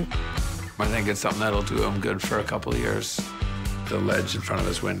Aiden. I think it's something that'll do him good for a couple of years. The ledge in front of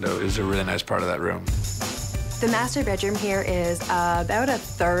his window is a really nice part of that room. The master bedroom here is about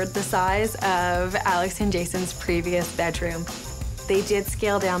 1/3 the size of Alex and Jason's previous bedroom. They did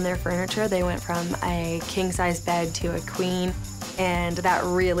scale down their furniture. They went from a king-size bed to a queen, and that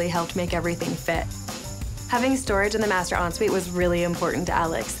really helped make everything fit. Having storage in the master ensuite was really important to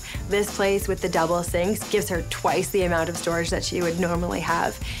Alex. This place with the double sinks gives her twice the amount of storage that she would normally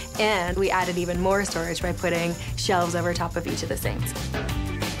have. And we added even more storage by putting shelves over top of each of the sinks.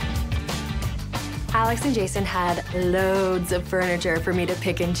 Alex and Jason had loads of furniture for me to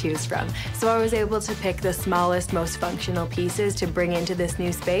pick and choose from. So I was able to pick the smallest, most functional pieces to bring into this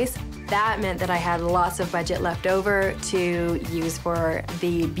new space. That meant that I had lots of budget left over to use for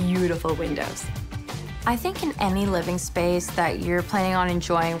the beautiful windows. I think in any living space that you're planning on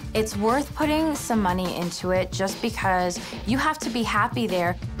enjoying, it's worth putting some money into it just because you have to be happy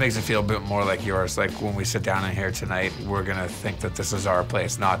there. Makes it feel a bit more like yours. Like when we sit down in here tonight, we're gonna think that this is our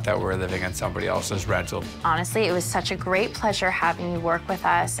place, not that we're living in somebody else's rental. Honestly, it was such a great pleasure having you work with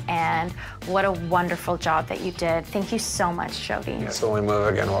us, and what a wonderful job that you did. Thank you so much, Jodi. So when we move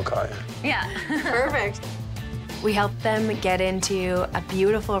again, we'll call you. Yeah. Perfect. We help them get into a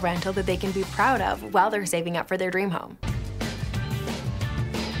beautiful rental that they can be proud of while they're saving up for their dream home.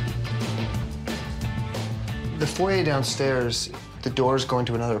 The foyer downstairs, the door's going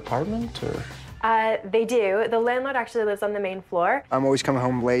to another apartment, or? They do. The landlord actually lives on the main floor. I'm always coming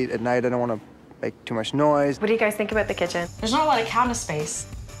home late at night. I don't want to make too much noise. What do you guys think about the kitchen? There's not a lot of counter space.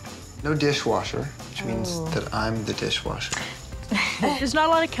 No dishwasher, which means that I'm the dishwasher. There's not a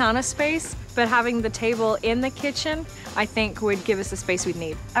lot of counter space, but having the table in the kitchen, I think would give us the space we'd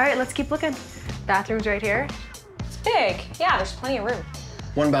need. All right, let's keep looking. Bathroom's right here. It's big. Yeah, there's plenty of room.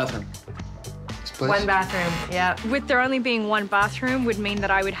 One bathroom. One bathroom, yeah. With there only being one bathroom would mean that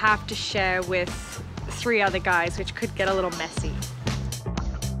I would have to share with 3 other guys, which could get a little messy.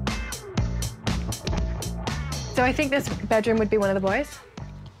 So I think this bedroom would be one of the boys?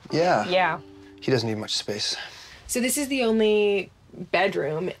 Yeah. Yeah. He doesn't need much space. So this is the only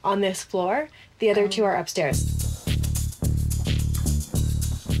bedroom on this floor. The other 2 are upstairs.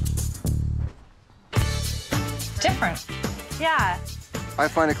 Different. Yeah. I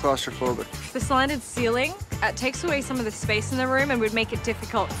find it claustrophobic. The slanted ceiling takes away some of the space in the room and would make it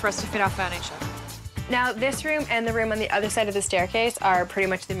difficult for us to fit our furniture. Now, this room and the room on the other side of the staircase are pretty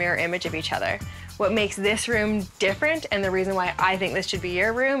much the mirror image of each other. What makes this room different, and the reason why I think this should be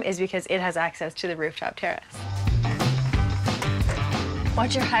your room, is because it has access to the rooftop terrace.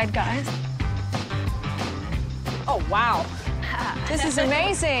 Watch your head, guys. Oh, wow. This is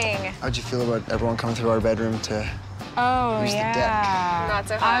amazing. How'd you feel about everyone coming through our bedroom to Oh, use the deck? Not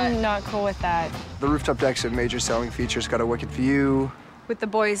so hot. I'm not cool with that. The rooftop deck's a major selling feature. It's got a wicked view. With the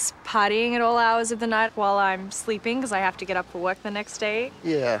boys partying at all hours of the night while I'm sleeping because I have to get up for work the next day.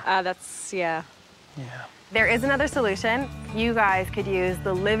 Yeah. That's, yeah. There is another solution. You guys could use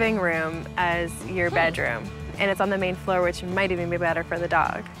the living room as your bedroom. And it's on the main floor, which might even be better for the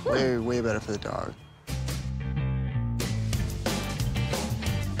dog. Way, way better for the dog.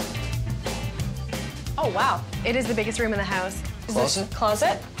 Oh, wow. It is the biggest room in the house. Is this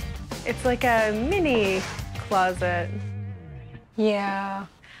closet? It's like a mini closet. Yeah.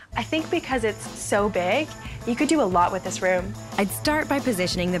 I think because it's so big, you could do a lot with this room. I'd start by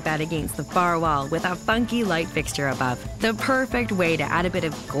positioning the bed against the far wall with a funky light fixture above. The perfect way to add a bit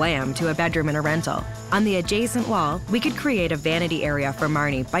of glam to a bedroom in a rental. On the adjacent wall, we could create a vanity area for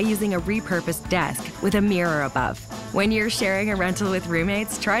Marnie by using a repurposed desk with a mirror above. When you're sharing a rental with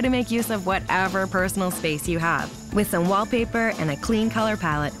roommates, try to make use of whatever personal space you have. With some wallpaper and a clean color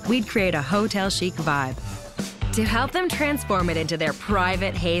palette, we'd create a hotel chic vibe. To help them transform it into their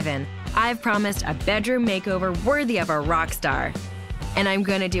private haven, I've promised a bedroom makeover worthy of a rock star. And I'm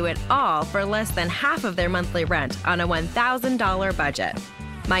gonna do it all for less than half of their monthly rent on a $1,000 budget.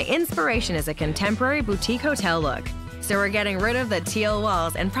 My inspiration is a contemporary boutique hotel look, so we're getting rid of the teal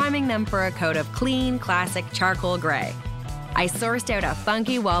walls and priming them for a coat of clean, classic charcoal gray. I sourced out a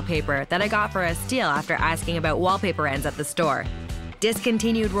funky wallpaper that I got for a steal after asking about wallpaper ends at the store.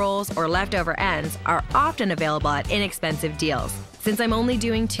 Discontinued rolls or leftover ends are often available at inexpensive deals. Since I'm only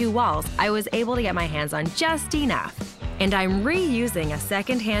doing 2 walls, I was able to get my hands on just enough. And I'm reusing a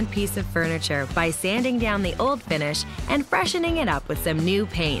second-hand piece of furniture by sanding down the old finish and freshening it up with some new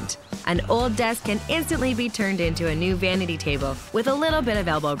paint. An old desk can instantly be turned into a new vanity table with a little bit of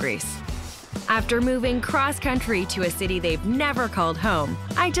elbow grease. After moving cross-country to a city they've never called home,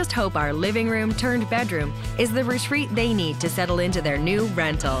 I just hope our living room turned bedroom is the retreat they need to settle into their new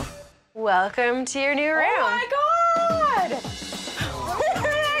rental. Welcome to your new room. Oh my God! Oh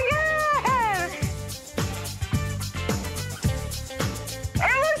my God!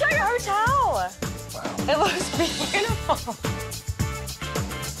 It looks like a hotel. Wow. It looks beautiful.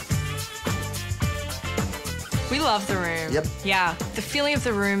 We love the room. Yep. Yeah, the feeling of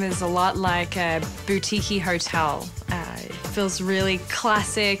the room is a lot like a boutique-y hotel. It feels really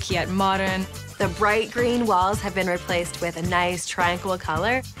classic yet modern. The bright green walls have been replaced with a nice tranquil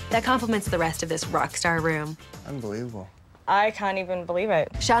color that complements the rest of this rock star room. Unbelievable. I can't even believe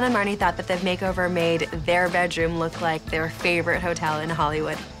it. Sean and Marnie thought that the makeover made their bedroom look like their favorite hotel in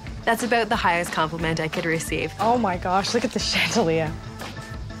Hollywood. That's about the highest compliment I could receive. Oh my gosh, look at the chandelier.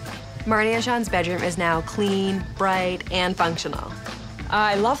 Marnie and Sean's bedroom is now clean, bright, and functional.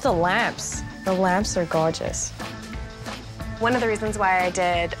 I love the lamps. The lamps are gorgeous. One of the reasons why I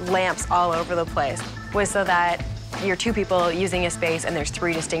did lamps all over the place was so that you're 2 people using a space and there's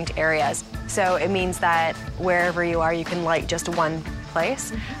 3 distinct areas. So it means that wherever you are, you can light just one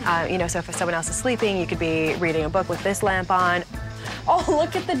place. You know, so if someone else is sleeping, you could be reading a book with this lamp on. Oh,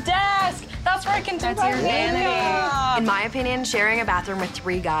 look at the desk. That's where I can do That's my your vanity. makeup. In my opinion, sharing a bathroom with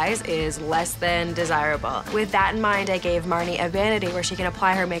 3 guys is less than desirable. With that in mind, I gave Marnie a vanity where she can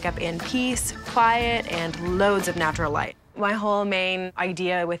apply her makeup in peace, quiet, and loads of natural light. My whole main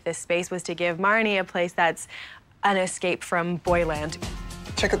idea with this space was to give Marnie a place that's an escape from Boyland.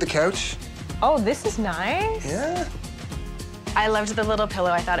 Check out the couch. Oh, this is nice. Yeah. I loved the little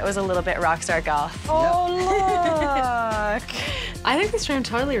pillow. I thought it was a little bit rockstar goth. Oh, look. I think this room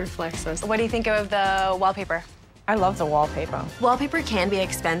totally reflects us. What do you think of the wallpaper? I love the wallpaper. Wallpaper can be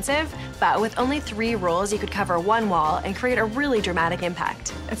expensive, but with only 3 rolls, you could cover 1 wall and create a really dramatic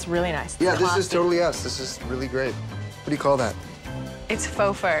impact. It's really nice. Yeah, this is totally us. This is really great. What do you call that? It's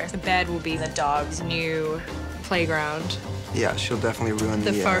faux fur. The bed will be the dog's new playground. Yeah, she'll definitely ruin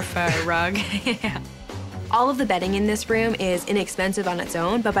The faux fur rug. Yeah. All of the bedding in this room is inexpensive on its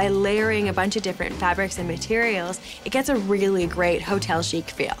own, but by layering a bunch of different fabrics and materials, it gets a really great hotel chic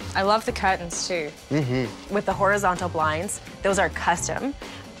feel. I love the curtains too. With the horizontal blinds, those are custom,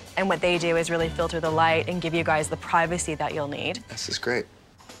 and what they do is really filter the light and give you guys the privacy that you'll need. This is great.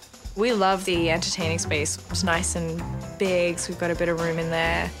 We love the entertaining space. It's nice and big, so we've got a bit of room in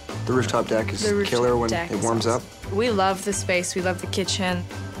there. The rooftop deck is killer when it warms up. We love the space. We love the kitchen.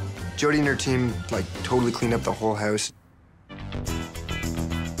 Jodi and her team, like, totally cleaned up the whole house.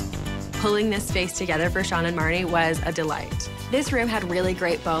 Pulling this space together for Sean and Marnie was a delight. This room had really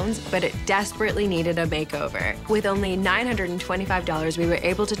great bones, but it desperately needed a makeover. With only $925, we were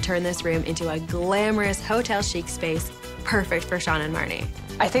able to turn this room into a glamorous hotel chic space, perfect for Sean and Marnie.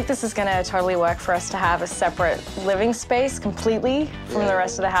 I think this is gonna totally work for us to have a separate living space completely from the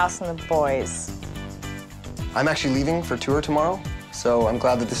rest of the house and the boys. I'm actually leaving for tour tomorrow, so I'm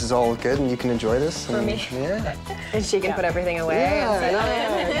glad that this is all good and you can enjoy this. For me. Yeah. And she can put everything away.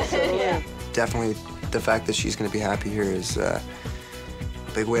 Yeah. Definitely the fact that she's going to be happy here is a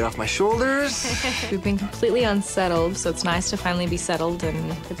big weight off my shoulders. We've been completely unsettled, so it's nice to finally be settled and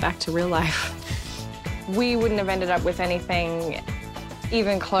get back to real life. We wouldn't have ended up with anything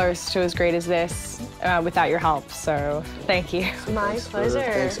even close to as great as this without your help, so thank you. My pleasure.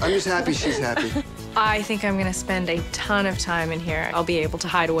 Thanks. I'm just happy she's happy. I think I'm gonna spend a ton of time in here. I'll be able to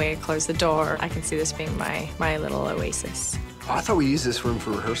hide away and close the door. I can see this being my little oasis. Oh, I thought we used this room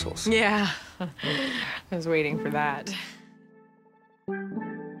for rehearsals. Yeah, I was waiting for that.